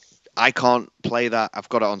 But I can't play that. I've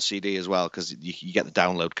got it on CD as well because you get the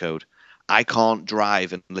download code. I can't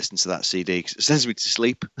drive and listen to that CD because it sends me to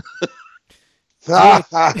sleep. You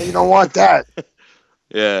don't want that.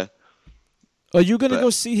 Yeah. Are you going to go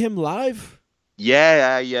see him live?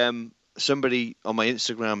 Yeah, somebody on my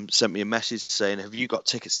Instagram sent me a message saying, have you got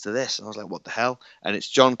tickets to this? And I was like, what the hell? And it's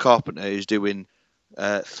John Carpenter who's doing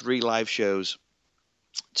 3 live shows,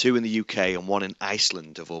 2 in the UK and 1 in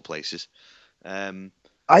Iceland, of all places.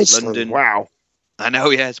 Iceland, London. wow. I know,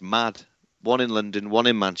 yeah, it's mad. 1 in London, 1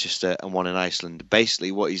 in Manchester, and 1 in Iceland.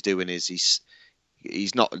 Basically, what he's doing is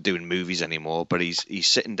he's not doing movies anymore, but he's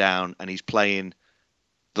sitting down and he's playing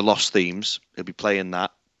the Lost Themes. He'll be playing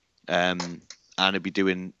that, and he'll be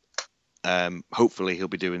doing. Hopefully, he'll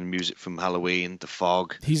be doing music from Halloween, The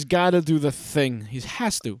Fog. He's got to do the thing. He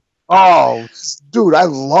has to. Oh, dude, I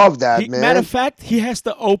love that, man. Matter of fact, he has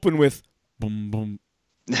to open with boom boom.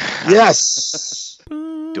 Yes.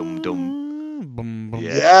 Dum dum. Boom, boom.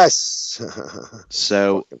 Yeah. Yes.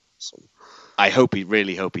 So I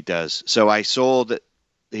really hope he does. So I saw that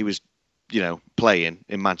he was, playing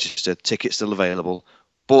in Manchester. Tickets still available.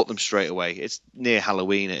 Bought them straight away. It's near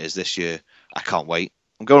Halloween. It is this year. I can't wait.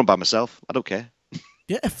 I'm going by myself. I don't care.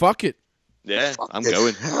 Yeah, fuck it. Yeah, I'm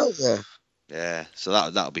going. Hell yeah. Yeah, so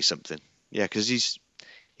that'll be something. Yeah, because he's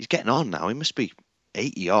getting on now. He must be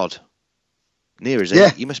 80 odd. Near his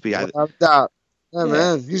 80. He must be either. Without doubt. Yeah,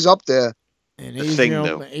 man, he's up there. And The thing,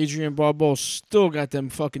 though. Adrian Barbeau still got them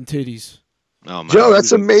fucking titties. Oh man, Joe,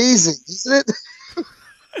 that's amazing, isn't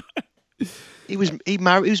it? He was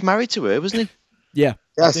married to her, wasn't he? Yeah.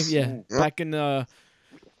 Yes. I think, yeah. Back in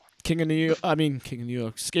King of New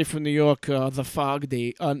York. Escape from New York, The Fog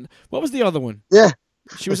date. What was the other one? Yeah.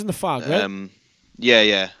 She was in The Fog, right?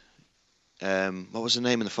 Yeah. What was the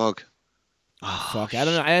name in The Fog? Oh, fuck. I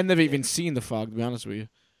don't know. I had never even seen The Fog, to be honest with you.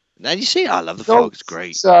 Now you see, I love The No, Fog. It's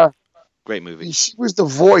great. Great movie. She was the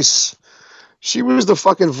voice. She was the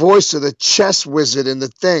fucking voice of the chess wizard in The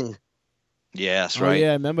Thing. Yeah, that's Oh, right. yeah,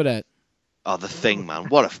 I remember that. Oh, The Thing, man.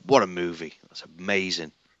 What a movie. That's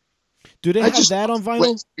amazing. Do they I have just that on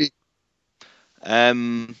vinyl?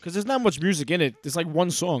 Um, Because there's not much music in it. There's like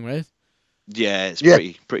one song, right? yeah, it's Yeah.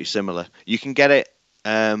 pretty similar. You can get it.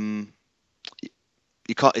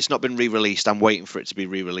 You can't. It's not been re-released. I'm waiting for it to be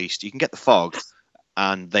re-released. You can get The Fog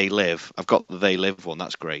and They Live. I've got the They Live one.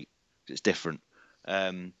 That's great. It's different.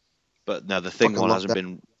 But no, The Thing Fucking one love hasn't that.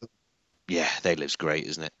 been. Yeah, They Live's great,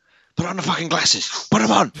 isn't it? Put on the fucking glasses. Put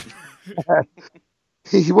them on.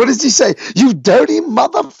 What does he say? You dirty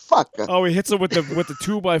motherfucker. Oh, he hits her with the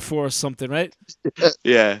 2x4 or something, right?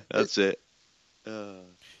 Yeah, that's it.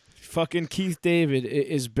 Fucking Keith David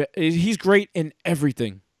he's great in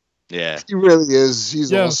everything. Yeah. He really is.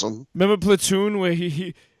 He's Yeah. awesome. Remember Platoon where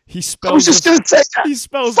he I was spells just going to say that. he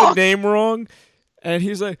spells Fuck. the name wrong, and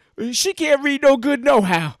he's like, she can't read no good no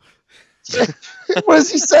how. What does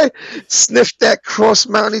he say? Sniff that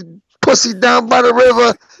cross-mounted pussy down by the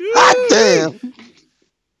river. Hot damn.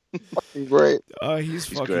 Fucking great. He's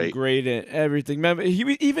fucking great. great at everything. Remember,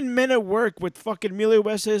 even Men at Work with fucking Emilio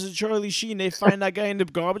Estevez and Charlie Sheen. They find that guy in the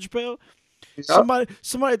garbage pail. Yep.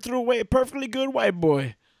 Somebody threw away a perfectly good white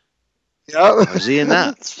boy. Yep. Was he in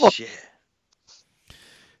that? Fuck. Shit.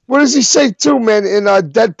 What does he say too, man? In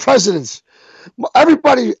Dead Presidents,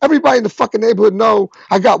 Everybody in the fucking neighborhood know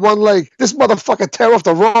I got one leg. This motherfucker tear off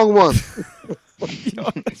the wrong one.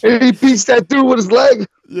 And he beats that dude with his leg.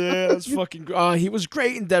 Yeah, that's fucking. He was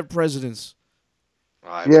great in Dead Presidents.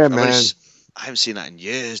 Yeah, man. I haven't seen that in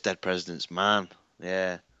years. Dead Presidents, man.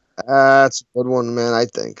 Yeah. That's a good one, man. I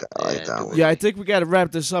think I like Yeah, that good one. Yeah, I think we gotta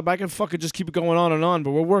wrap this up. I can fucking just keep it going on and on,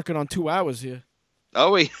 but we're working on 2 hours here.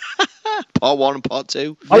 Oh, we part 1 and part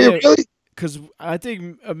 2. Are you really? Because I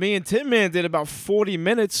think me and Tin Man did about 40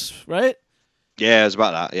 minutes, right? Yeah, it was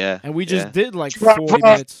about that. Yeah. And we just did like Right, 40 right.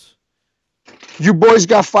 minutes. You boys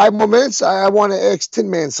got 5 more minutes? I want to ask Tin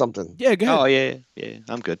Man something. Yeah, go ahead. Oh yeah.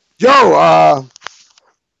 I'm good. Yo,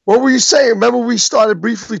 what were you saying? Remember we started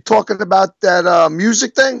briefly talking about that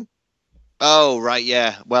music thing? Oh right,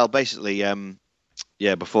 yeah. Well, basically,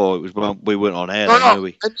 before it was when we weren't on air, No, then, were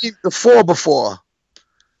we? I mean before.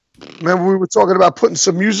 Remember we were talking about putting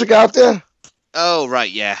some music out there? Oh right,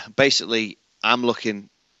 yeah. Basically, I'm looking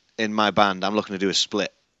in my band. I'm looking to do a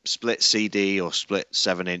split CD or split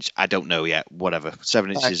 7-inch. I don't know yet. Whatever. 7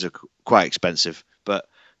 inches are quite expensive, but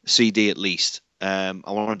CD at least. I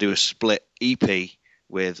want to do a split EP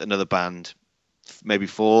with another band, maybe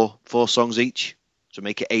four songs each, to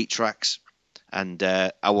make it 8 tracks. And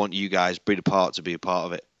I want you guys, Breed Apart, to be a part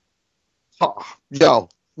of it. Oh, yo,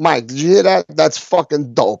 Mike, did you hear that? That's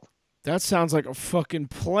fucking dope. That sounds like a fucking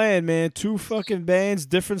plan, man. 2 fucking bands,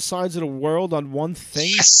 different sides of the world on one thing.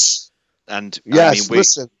 Yes. And Yes, I mean,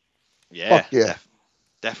 listen. yeah, Fuck yeah.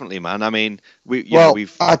 definitely, man. I mean, we've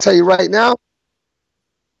I'll tell you right now.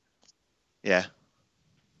 yeah.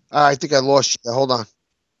 I think I lost you. Hold on.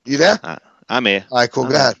 You there? I'm here. All right, cool.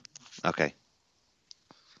 I'm Go ahead. Okay.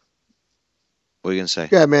 What are you gonna say?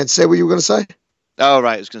 Yeah, man. Say what you were gonna say. Oh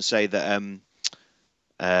right, I was gonna say that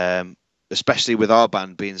especially with our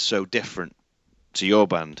band being so different to your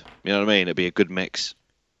band, you know what I mean? It'd be a good mix.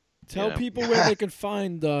 Tell You know. people where they can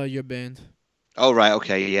find your band. Oh right,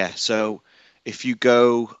 okay, yeah. So if you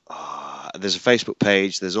go, there's a Facebook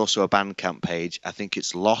page. There's also a Bandcamp page. I think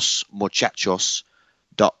it's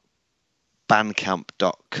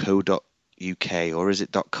losmuchachos.bandcamp.co.uk, or is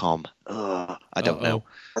it .com? I don't know.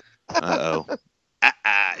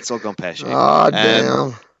 It's all gone pear-shaped. Oh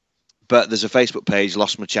damn. But there's a Facebook page,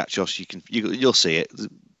 Los Muchachos. You'll see it.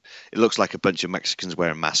 It looks like a bunch of Mexicans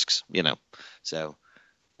wearing masks, you know. So,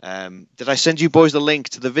 did I send you boys the link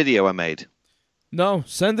to the video I made? No,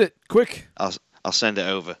 send it quick. I'll send it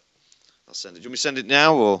over. I'll send it. Do you want me to send it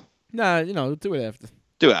now or Nah, do it after.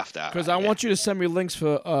 do it after? Because I want you to send me links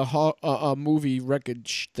for movie record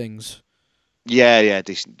things. Yeah,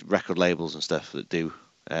 decent record labels and stuff that do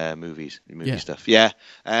movie stuff. Yeah,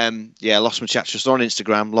 Los Muchachos on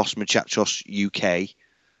Instagram, Los Muchachos UK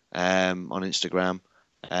on Instagram.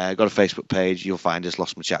 Got a Facebook page. You'll find us,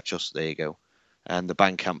 Los Muchachos. There you go. And the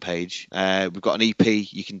Bandcamp page. We've got an EP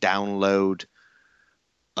you can download,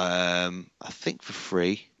 I think for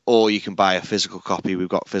free, or you can buy a physical copy. We've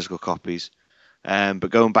got physical copies. But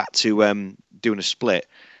going back to doing a split,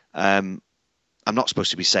 I'm not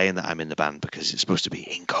supposed to be saying that I'm in the band because it's supposed to be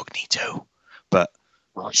incognito. But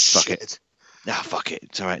fuck it. Nah, fuck it.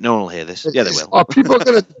 It's all right. No one will hear this. Yeah, they will. Are people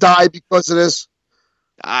gonna die because of this?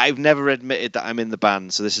 I've never admitted that I'm in the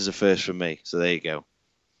band, so this is a first for me. So there you go.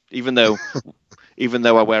 Even though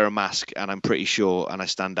I wear a mask and I'm pretty short and I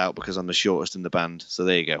stand out because I'm the shortest in the band. So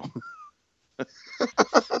there you go.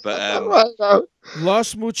 But Right out.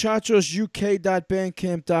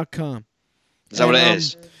 LosMuchachosUK.bandcamp.com. is that what it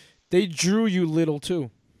is? They drew you little too.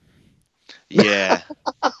 Yeah.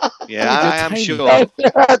 Yeah, I am tiny. sure.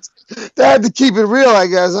 They had to keep it real, I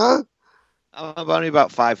guess, huh? I'm only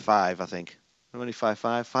about 5'5", I think. I'm only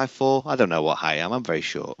 5'5", 5'4". I don't know what height I am. I'm very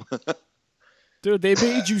short. Dude, they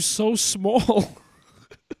made you so small.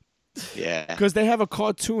 Yeah. Because they have a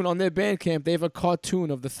cartoon on their Bandcamp. They have a cartoon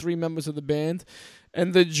of the 3 members of the band,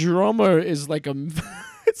 and the drummer is like a,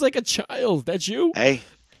 it's like a child. That's you? Hey,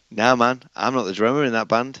 nah, man. I'm not the drummer in that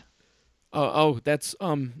band. Oh, that's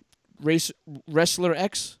Wrestler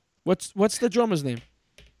X. What's the drummer's name?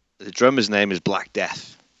 The drummer's name is Black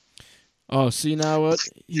Death. Oh, see now what?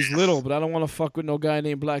 He's little, but I don't want to fuck with no guy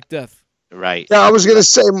named Black Death. Right. Yeah, I was gonna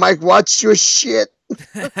say, Mike, watch your shit.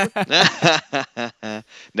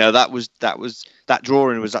 No, that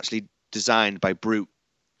drawing was actually designed by Brute.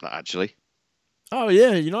 Actually, Oh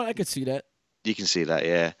yeah, I could see that. you can see that.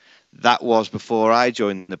 Yeah, that was before I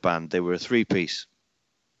joined the band. They were a 3-piece.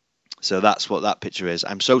 So that's what that picture is.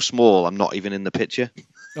 I'm so small, I'm not even in the picture.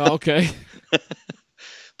 Oh, okay.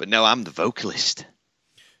 But no, I'm the vocalist.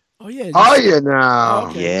 Oh yeah. Are you now?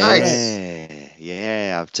 Okay. Yeah, Nice.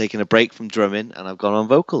 yeah. I've taken a break from drumming and I've gone on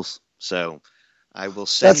vocals. So I will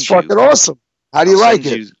send That's you. fucking awesome. How do you I'll like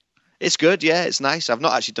send it? you- It's good, yeah. It's nice. I've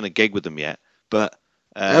not actually done a gig with them yet, but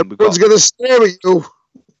we've Everyone's got. gonna stare at you.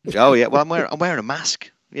 Oh yeah, well I'm wearing a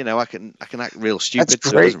mask. You know, I can act real stupid, so it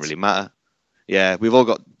doesn't great. really matter. Yeah, we've all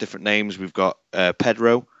got different names. We've got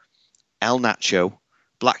Pedro, El Nacho,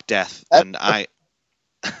 Black Death, and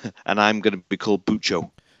I'm gonna be called Bucho.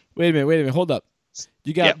 Wait a minute, hold up.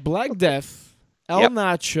 You got Yep. Black Death, El Yep.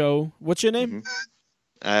 Nacho. What's your name?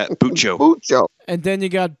 Bucho, Mucho. And then you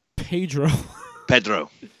got Pedro. Pedro.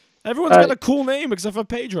 Everyone's got a cool name except for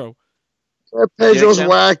Pedro. Pedro's Yeah.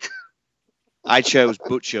 whack. I chose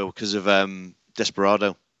Bucho because of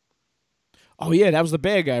Desperado. Oh yeah, that was the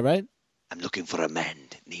bad guy, right? I'm looking for a man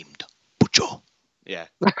named Bucho. Yeah.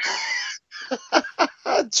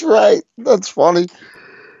 That's right. That's funny.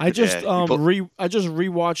 I just Yeah, you I just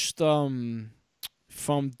rewatched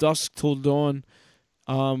From Dusk Till Dawn,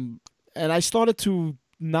 and I started to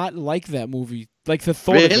not like that movie. Like the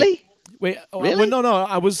thought of it. Really? Wait, Really? no.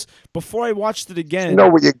 I was before I watched it again. You know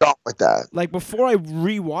where you're going with that. Like before I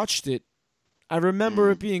rewatched it, I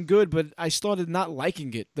remember it being good, but I started not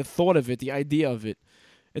liking it. The thought of it, the idea of it,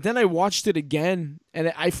 and then I watched it again, and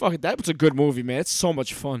that was a good movie, man. It's so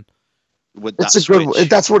much fun. With It's that a good. switch.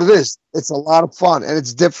 That's what it is. It's a lot of fun and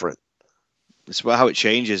it's different. It's how it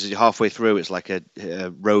changes. Halfway through, it's like a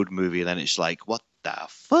road movie, and then it's like, what the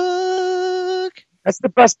fuck? That's the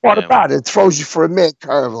best part Yeah. about it. It throws you for a mid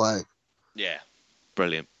curve, like Yeah,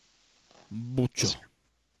 brilliant. Mucho.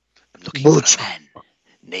 I'm looking Bucho. for a man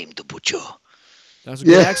named Bucho. That's a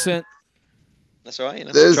good Yeah. accent. That's all right. You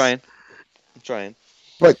know, There's- I'm trying.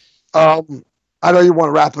 I know you want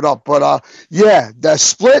to wrap it up, but yeah, that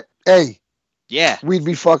split. Hey, Yeah. we'd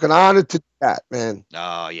be fucking honored to do that, man.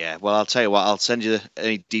 Oh yeah. Well, I'll tell you what. I'll send you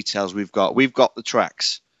any details we've got. We've got the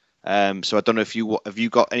tracks. So I don't know if have you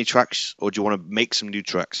got any tracks, or do you want to make some new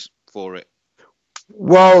tracks for it?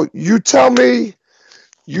 Well, you tell me.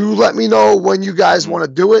 You let me know when you guys want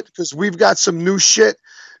to do it, because we've got some new shit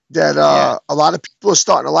that Yeah. a lot of people are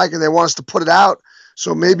starting to like, and they want us to put it out.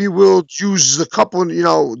 So maybe we'll choose a couple,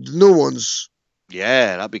 the new ones,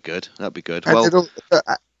 Yeah, that'd be good. That'd be good. and Well,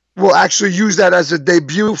 we'll actually use that as a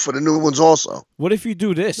debut for the new ones also. What if you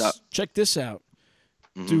do this? No. Check this out.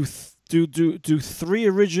 Mhm. Do 3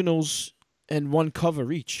 originals and 1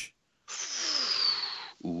 cover each.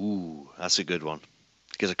 ooh, that's a good one.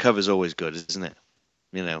 Because a cover's always good, isn't it?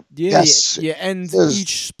 You know. Yeah, Yes, you end is.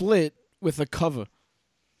 each split with a cover.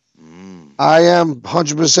 Mm. I am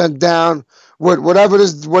 100% down. Whatever it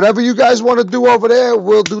is, whatever you guys want to do over there,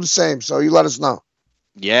 we'll do the same. So you let us know.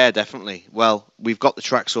 Yeah, definitely. Well, we've got the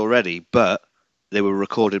tracks already, but they were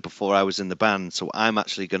recorded before I was in the band, so I'm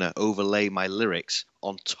actually going to overlay my lyrics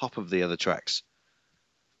on top of the other tracks.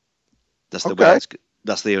 That's the way. Okay.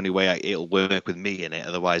 That's the only way it'll work with me in it.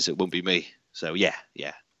 Otherwise, it won't be me. So yeah.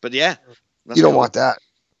 But yeah, that's You don't cool. want that.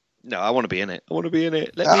 No, I want to be in it. I want to be in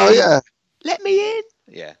it. Let Oh me in. yeah. Let me in.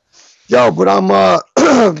 Yeah. Yo, but I'm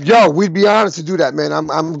yo, we'd be honored to do that, man.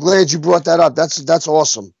 I'm glad you brought that up. That's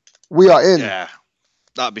awesome. We are in. Yeah.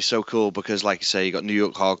 That'd be so cool because, like you say, you got New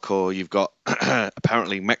York hardcore. You've got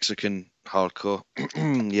apparently Mexican hardcore.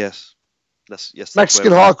 Yes. That's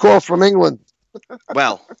Mexican where- hardcore from England.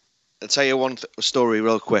 Well, I'll tell you one story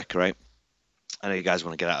real quick, right? I know you guys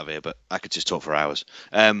want to get out of here, but I could just talk for hours.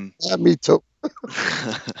 Yeah, me too.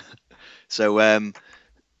 So,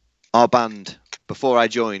 our band, before I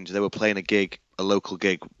joined, they were playing a local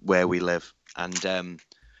gig where we live, and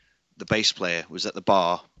the bass player was at the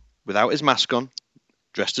bar without his mask on,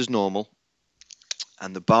 dressed as normal,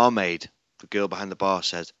 and the barmaid, the girl behind the bar,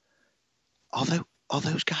 said, "Are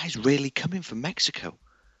those guys really coming from Mexico?"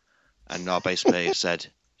 And our bass player said,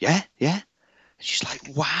 "Yeah." And she's like,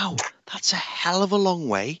 "Wow, that's a hell of a long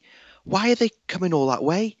way. Why are they coming all that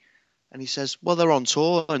way?" And he says, "Well, they're on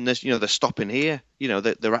tour, and they're stopping here.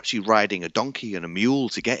 They're actually riding a donkey and a mule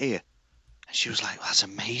to get here." And she was like, "That's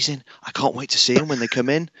amazing. I can't wait to see them when they come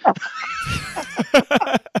in."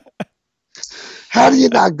 How do you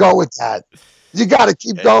not go with that? You got to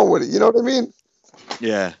keep going with it. You know what I mean?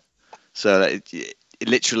 Yeah. So it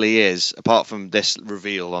literally is. Apart from this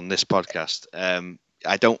reveal on this podcast,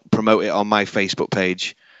 I don't promote it on my Facebook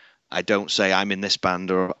page. I don't say I'm in this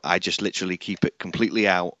band, or I just literally keep it completely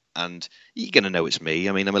out. And you're gonna know it's me.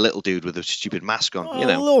 I mean, I'm a little dude with a stupid mask on. Oh,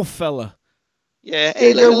 little fella. Yeah. Hey,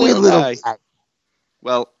 Hey, man, we little guy. guy.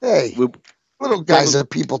 Well, Hey, we little guys are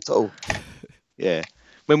people too. yeah.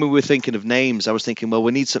 When we were thinking of names, I was thinking, well,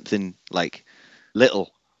 we need something like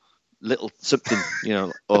little something,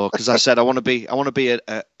 or because I said I want to be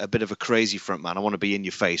a bit of a crazy front man. I want to be in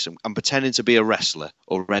your face. I'm pretending to be a wrestler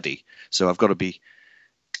already, so I've got to be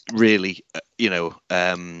really,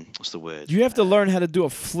 what's the word? You have to learn how to do a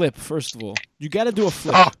flip first of all. You got to do a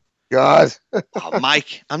flip. Oh. God. Oh,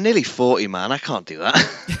 Mike, I'm nearly 40, man. I can't do that.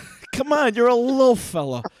 Come on, you're a little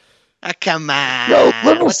fella. Come on. Yo,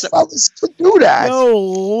 little What's up? fellas can do that. Yo,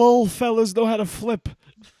 little fellas know how to flip.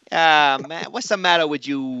 Man, what's the matter with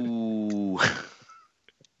you?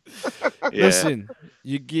 Yeah. Listen,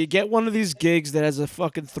 you get one of these gigs that has a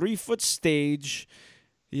fucking 3-foot stage.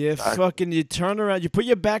 You turn around, you put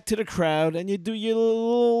your back to the crowd, and you do your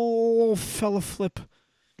little fella flip.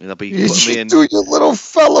 They'll be You putting me should in. do your little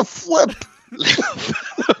fella flip.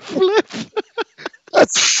 Flip.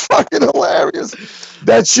 That's fucking hilarious.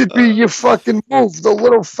 That should be your fucking move, the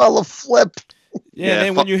little fella flip. Yeah, and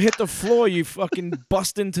then when you hit the floor, you fucking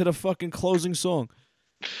bust into the fucking closing song.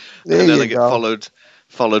 There And then you I get go.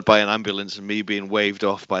 followed by an ambulance and me being waved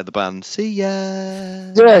off by the band. See ya.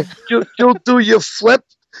 Yeah, you'll do your flip.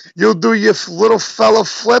 You'll do your little fella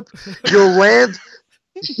flip. You'll land.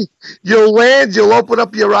 You'll open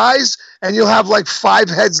up your eyes, and you'll have like 5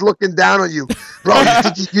 heads looking down on you. Bro, you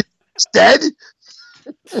think you're dead?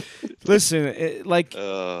 Listen,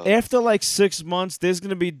 Uh, after like 6 months, there's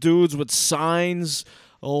gonna be dudes with signs,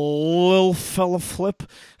 a little fella flip.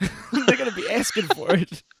 They're gonna be asking for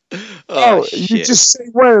it. Oh, shit. you just say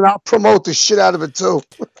when, and I'll promote the shit out of it too.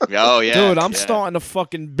 Oh yeah. Dude, I'm yeah. starting a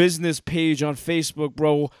fucking business page on Facebook,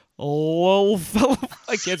 bro. A little fella,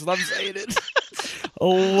 I can't stop saying it. A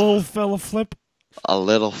little fella flip. A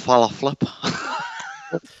little fella flip.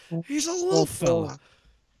 He's a little fella.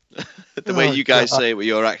 The way Oh, you guys God. say it with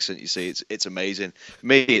your accent, you see, it's amazing.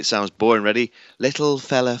 Me, it sounds boring. Ready? Little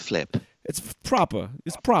fella flip. It's proper.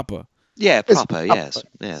 It's proper. Yeah, It's proper. Yes,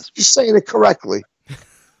 yes. You're saying it correctly.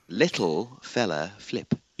 Little fella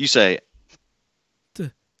flip. You say it.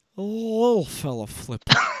 A little fella flip.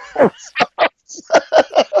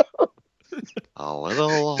 A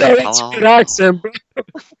little That's a good accent, bro.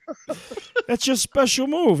 That's your special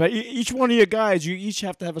move. Each one of you guys, you each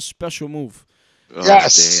have to have a special move. Oh,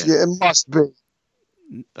 Yes, dear. yeah, it must be.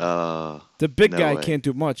 The big No guy way. can't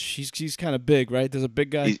do much. He's kind of big, right? There's a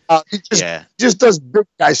big guy. He- He Yeah. just does big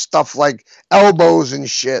guy stuff like elbows and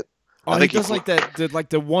shit. Oh, I he think he does like that,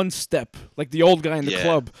 the one step, like the old guy in the Yeah.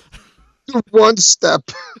 club. One step.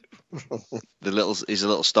 He's a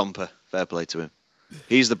little stomper. Fair play to him.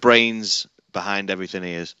 He's the brains behind everything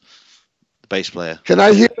he is. The bass player. Can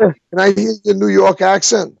I hear your New York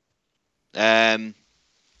accent? I'm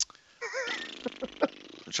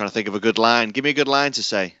trying to think of a good line. Give me a good line to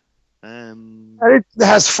say. It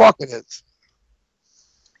has fuck in it.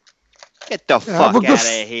 Get the have a fuck good out of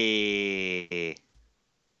f- here.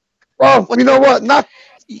 Well, you know what? Not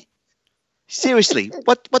Seriously,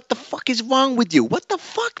 what the fuck is wrong with you? What the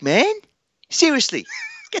fuck, man? Seriously,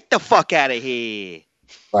 get the fuck out of here.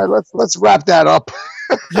 right. Let's wrap that up,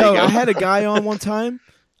 Yo, you go. I had a guy on one time.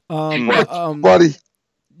 buddy.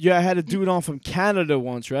 Yeah, I had a dude on from Canada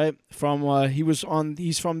once, right?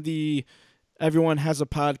 He's from the Everyone Has a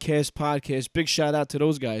podcast. Big shout out to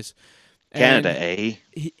those guys. And Canada, eh?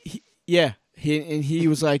 he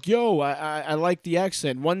was like, "Yo, I like the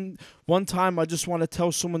accent." One time, I just want to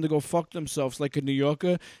tell someone to go fuck themselves, like a New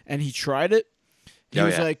Yorker, and he tried it. He Oh,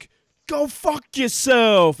 was yeah. like, "Go fuck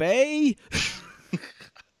yourself, eh?"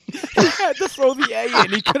 He had to throw the A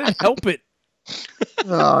in. He couldn't help it.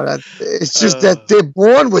 No, it's just that they're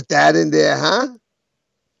born with that in there, huh?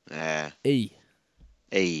 Yeah. A.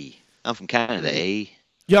 Hey, I'm from Canada, eh?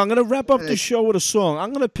 Yeah, I'm gonna wrap up the show with a song.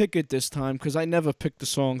 I'm gonna pick it this time because I never pick the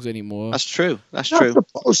songs anymore. That's true. That's Not true.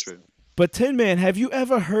 supposed to. But Tin Man, have you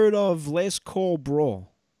ever heard of Last Call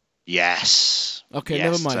Brawl? Yes. Okay,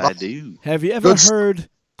 yes, never mind. I do. Have you ever Good s- heard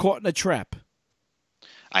Caught in a Trap?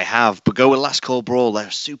 I have, but go with Last Call Brawl. They're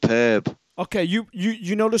superb. Okay, you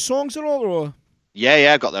know the songs at all, or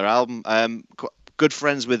Yeah, I got their album. Good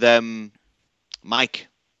friends with Mike.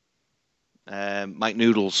 Mike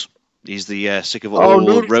Noodles. He's the sick of it all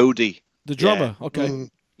Noodles. roadie. the drummer? Okay. Mm.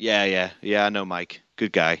 Yeah. I know Mike.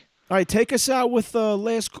 Good guy. All right, take us out with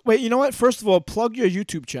last. Wait, you know what? First of all, plug your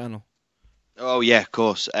YouTube channel. Oh yeah, of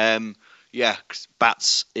course. 'Cause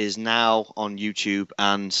Bats is now on YouTube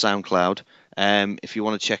and SoundCloud. If you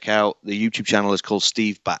want to check out the YouTube channel, is called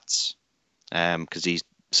Steve Bats. Because he's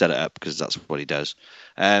set it up because that's what he does.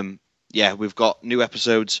 We've got new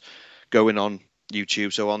episodes going on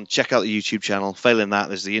YouTube. So check out the YouTube channel. Failing that,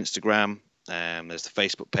 there's the Instagram. There's the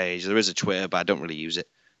Facebook page. There is a Twitter, but I don't really use it.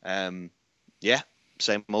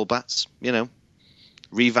 Same old Bats.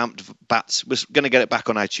 Revamped Bats. We're gonna get it back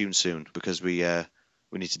on iTunes soon because we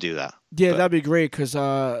need to do that. Yeah, But- that'd be great because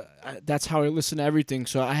that's how I listen to everything.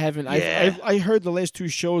 So I haven't. Yeah. I heard the last 2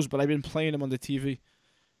 shows, but I've been playing them on the TV.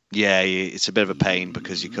 Yeah, it's a bit of a pain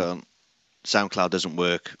because you can't. SoundCloud doesn't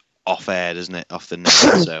work off air, doesn't it? Off the net.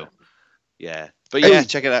 So Yeah. But yeah, Hey.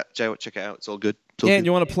 check it out. Check it out. It's all good. It's all Dan, good.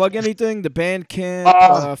 you want to plug anything? The Bandcamp,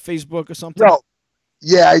 Facebook, or something? Yo,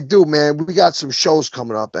 yeah, I do, man. We got some shows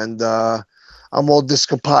coming up, and I'm all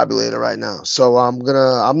discombobulated right now, so I'm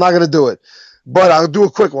not gonna do it, but I'll do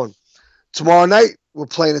a quick one. Tomorrow night we're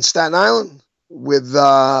playing in Staten Island with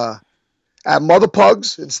at Mother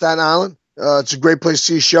Pugs in Staten Island. It's a great place to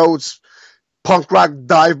see a show. It's punk rock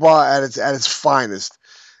dive bar at its finest,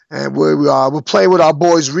 and we're playing with our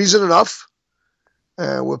boys Reason Enough,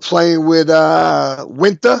 and we're playing with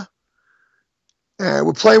Winter. And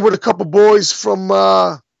we're playing with a couple boys from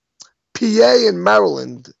PA and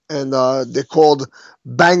Maryland, and they're called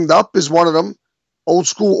Banged Up is one of them. Old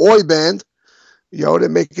school oi band. You know, they're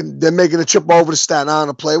making a trip over to Staten Island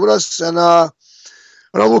to play with us, and another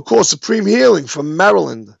one called Supreme Healing from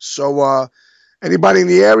Maryland. So anybody in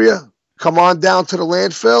the area, come on down to the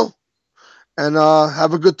landfill and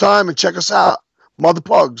have a good time and check us out. Mother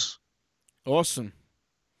Pugs. Awesome.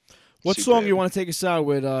 What Superb. song you want to take us out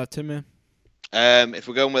with, Tim, man? If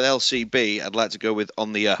we're going with LCB, I'd like to go with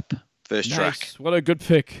On the Up, first track. Nice. What a good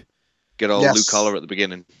pick. Good old Yes. Luke Collar at the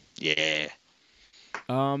beginning. Yeah. If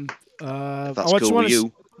I that's just cool wanna with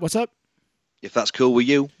you. What's up? If that's cool with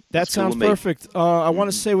you. That that's cool sounds with me. perfect. I want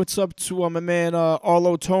to say what's up to my man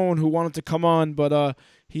Arlo Tone, who wanted to come on, but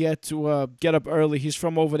he had to get up early. He's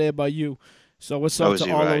from over there by you. So what's Oh, up is to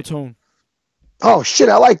he? Arlo Right. Tone? Oh shit,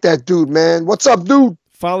 I like that dude, man. What's up, dude?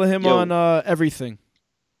 Follow him Yo. on everything.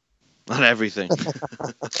 On everything.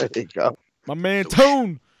 There you go. My man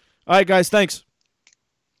Tone. All right, guys. Thanks.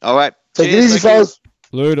 All right. Take it Cheers, easy, thank you. fellas.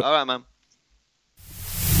 Later. All right, man.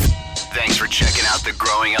 Thanks for checking out the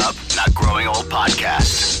Growing Up, Not Growing Old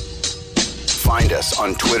podcast. Find us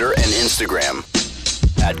on Twitter and Instagram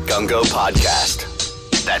at Gungo Podcast.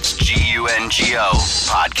 That's GUNGO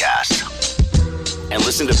Podcast. And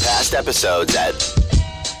listen to past episodes at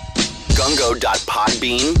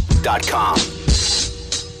gungo.podbean.com.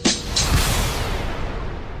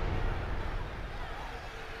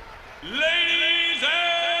 Ladies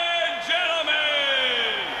and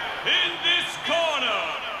gentlemen, in this corner,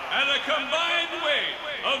 at a combined weight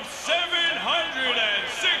of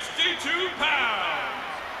 762 pounds,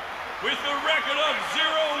 with a record of 0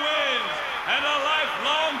 wins and a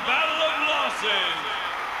lifelong battle of losses,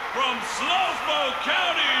 from Slowpoke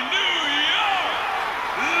County, New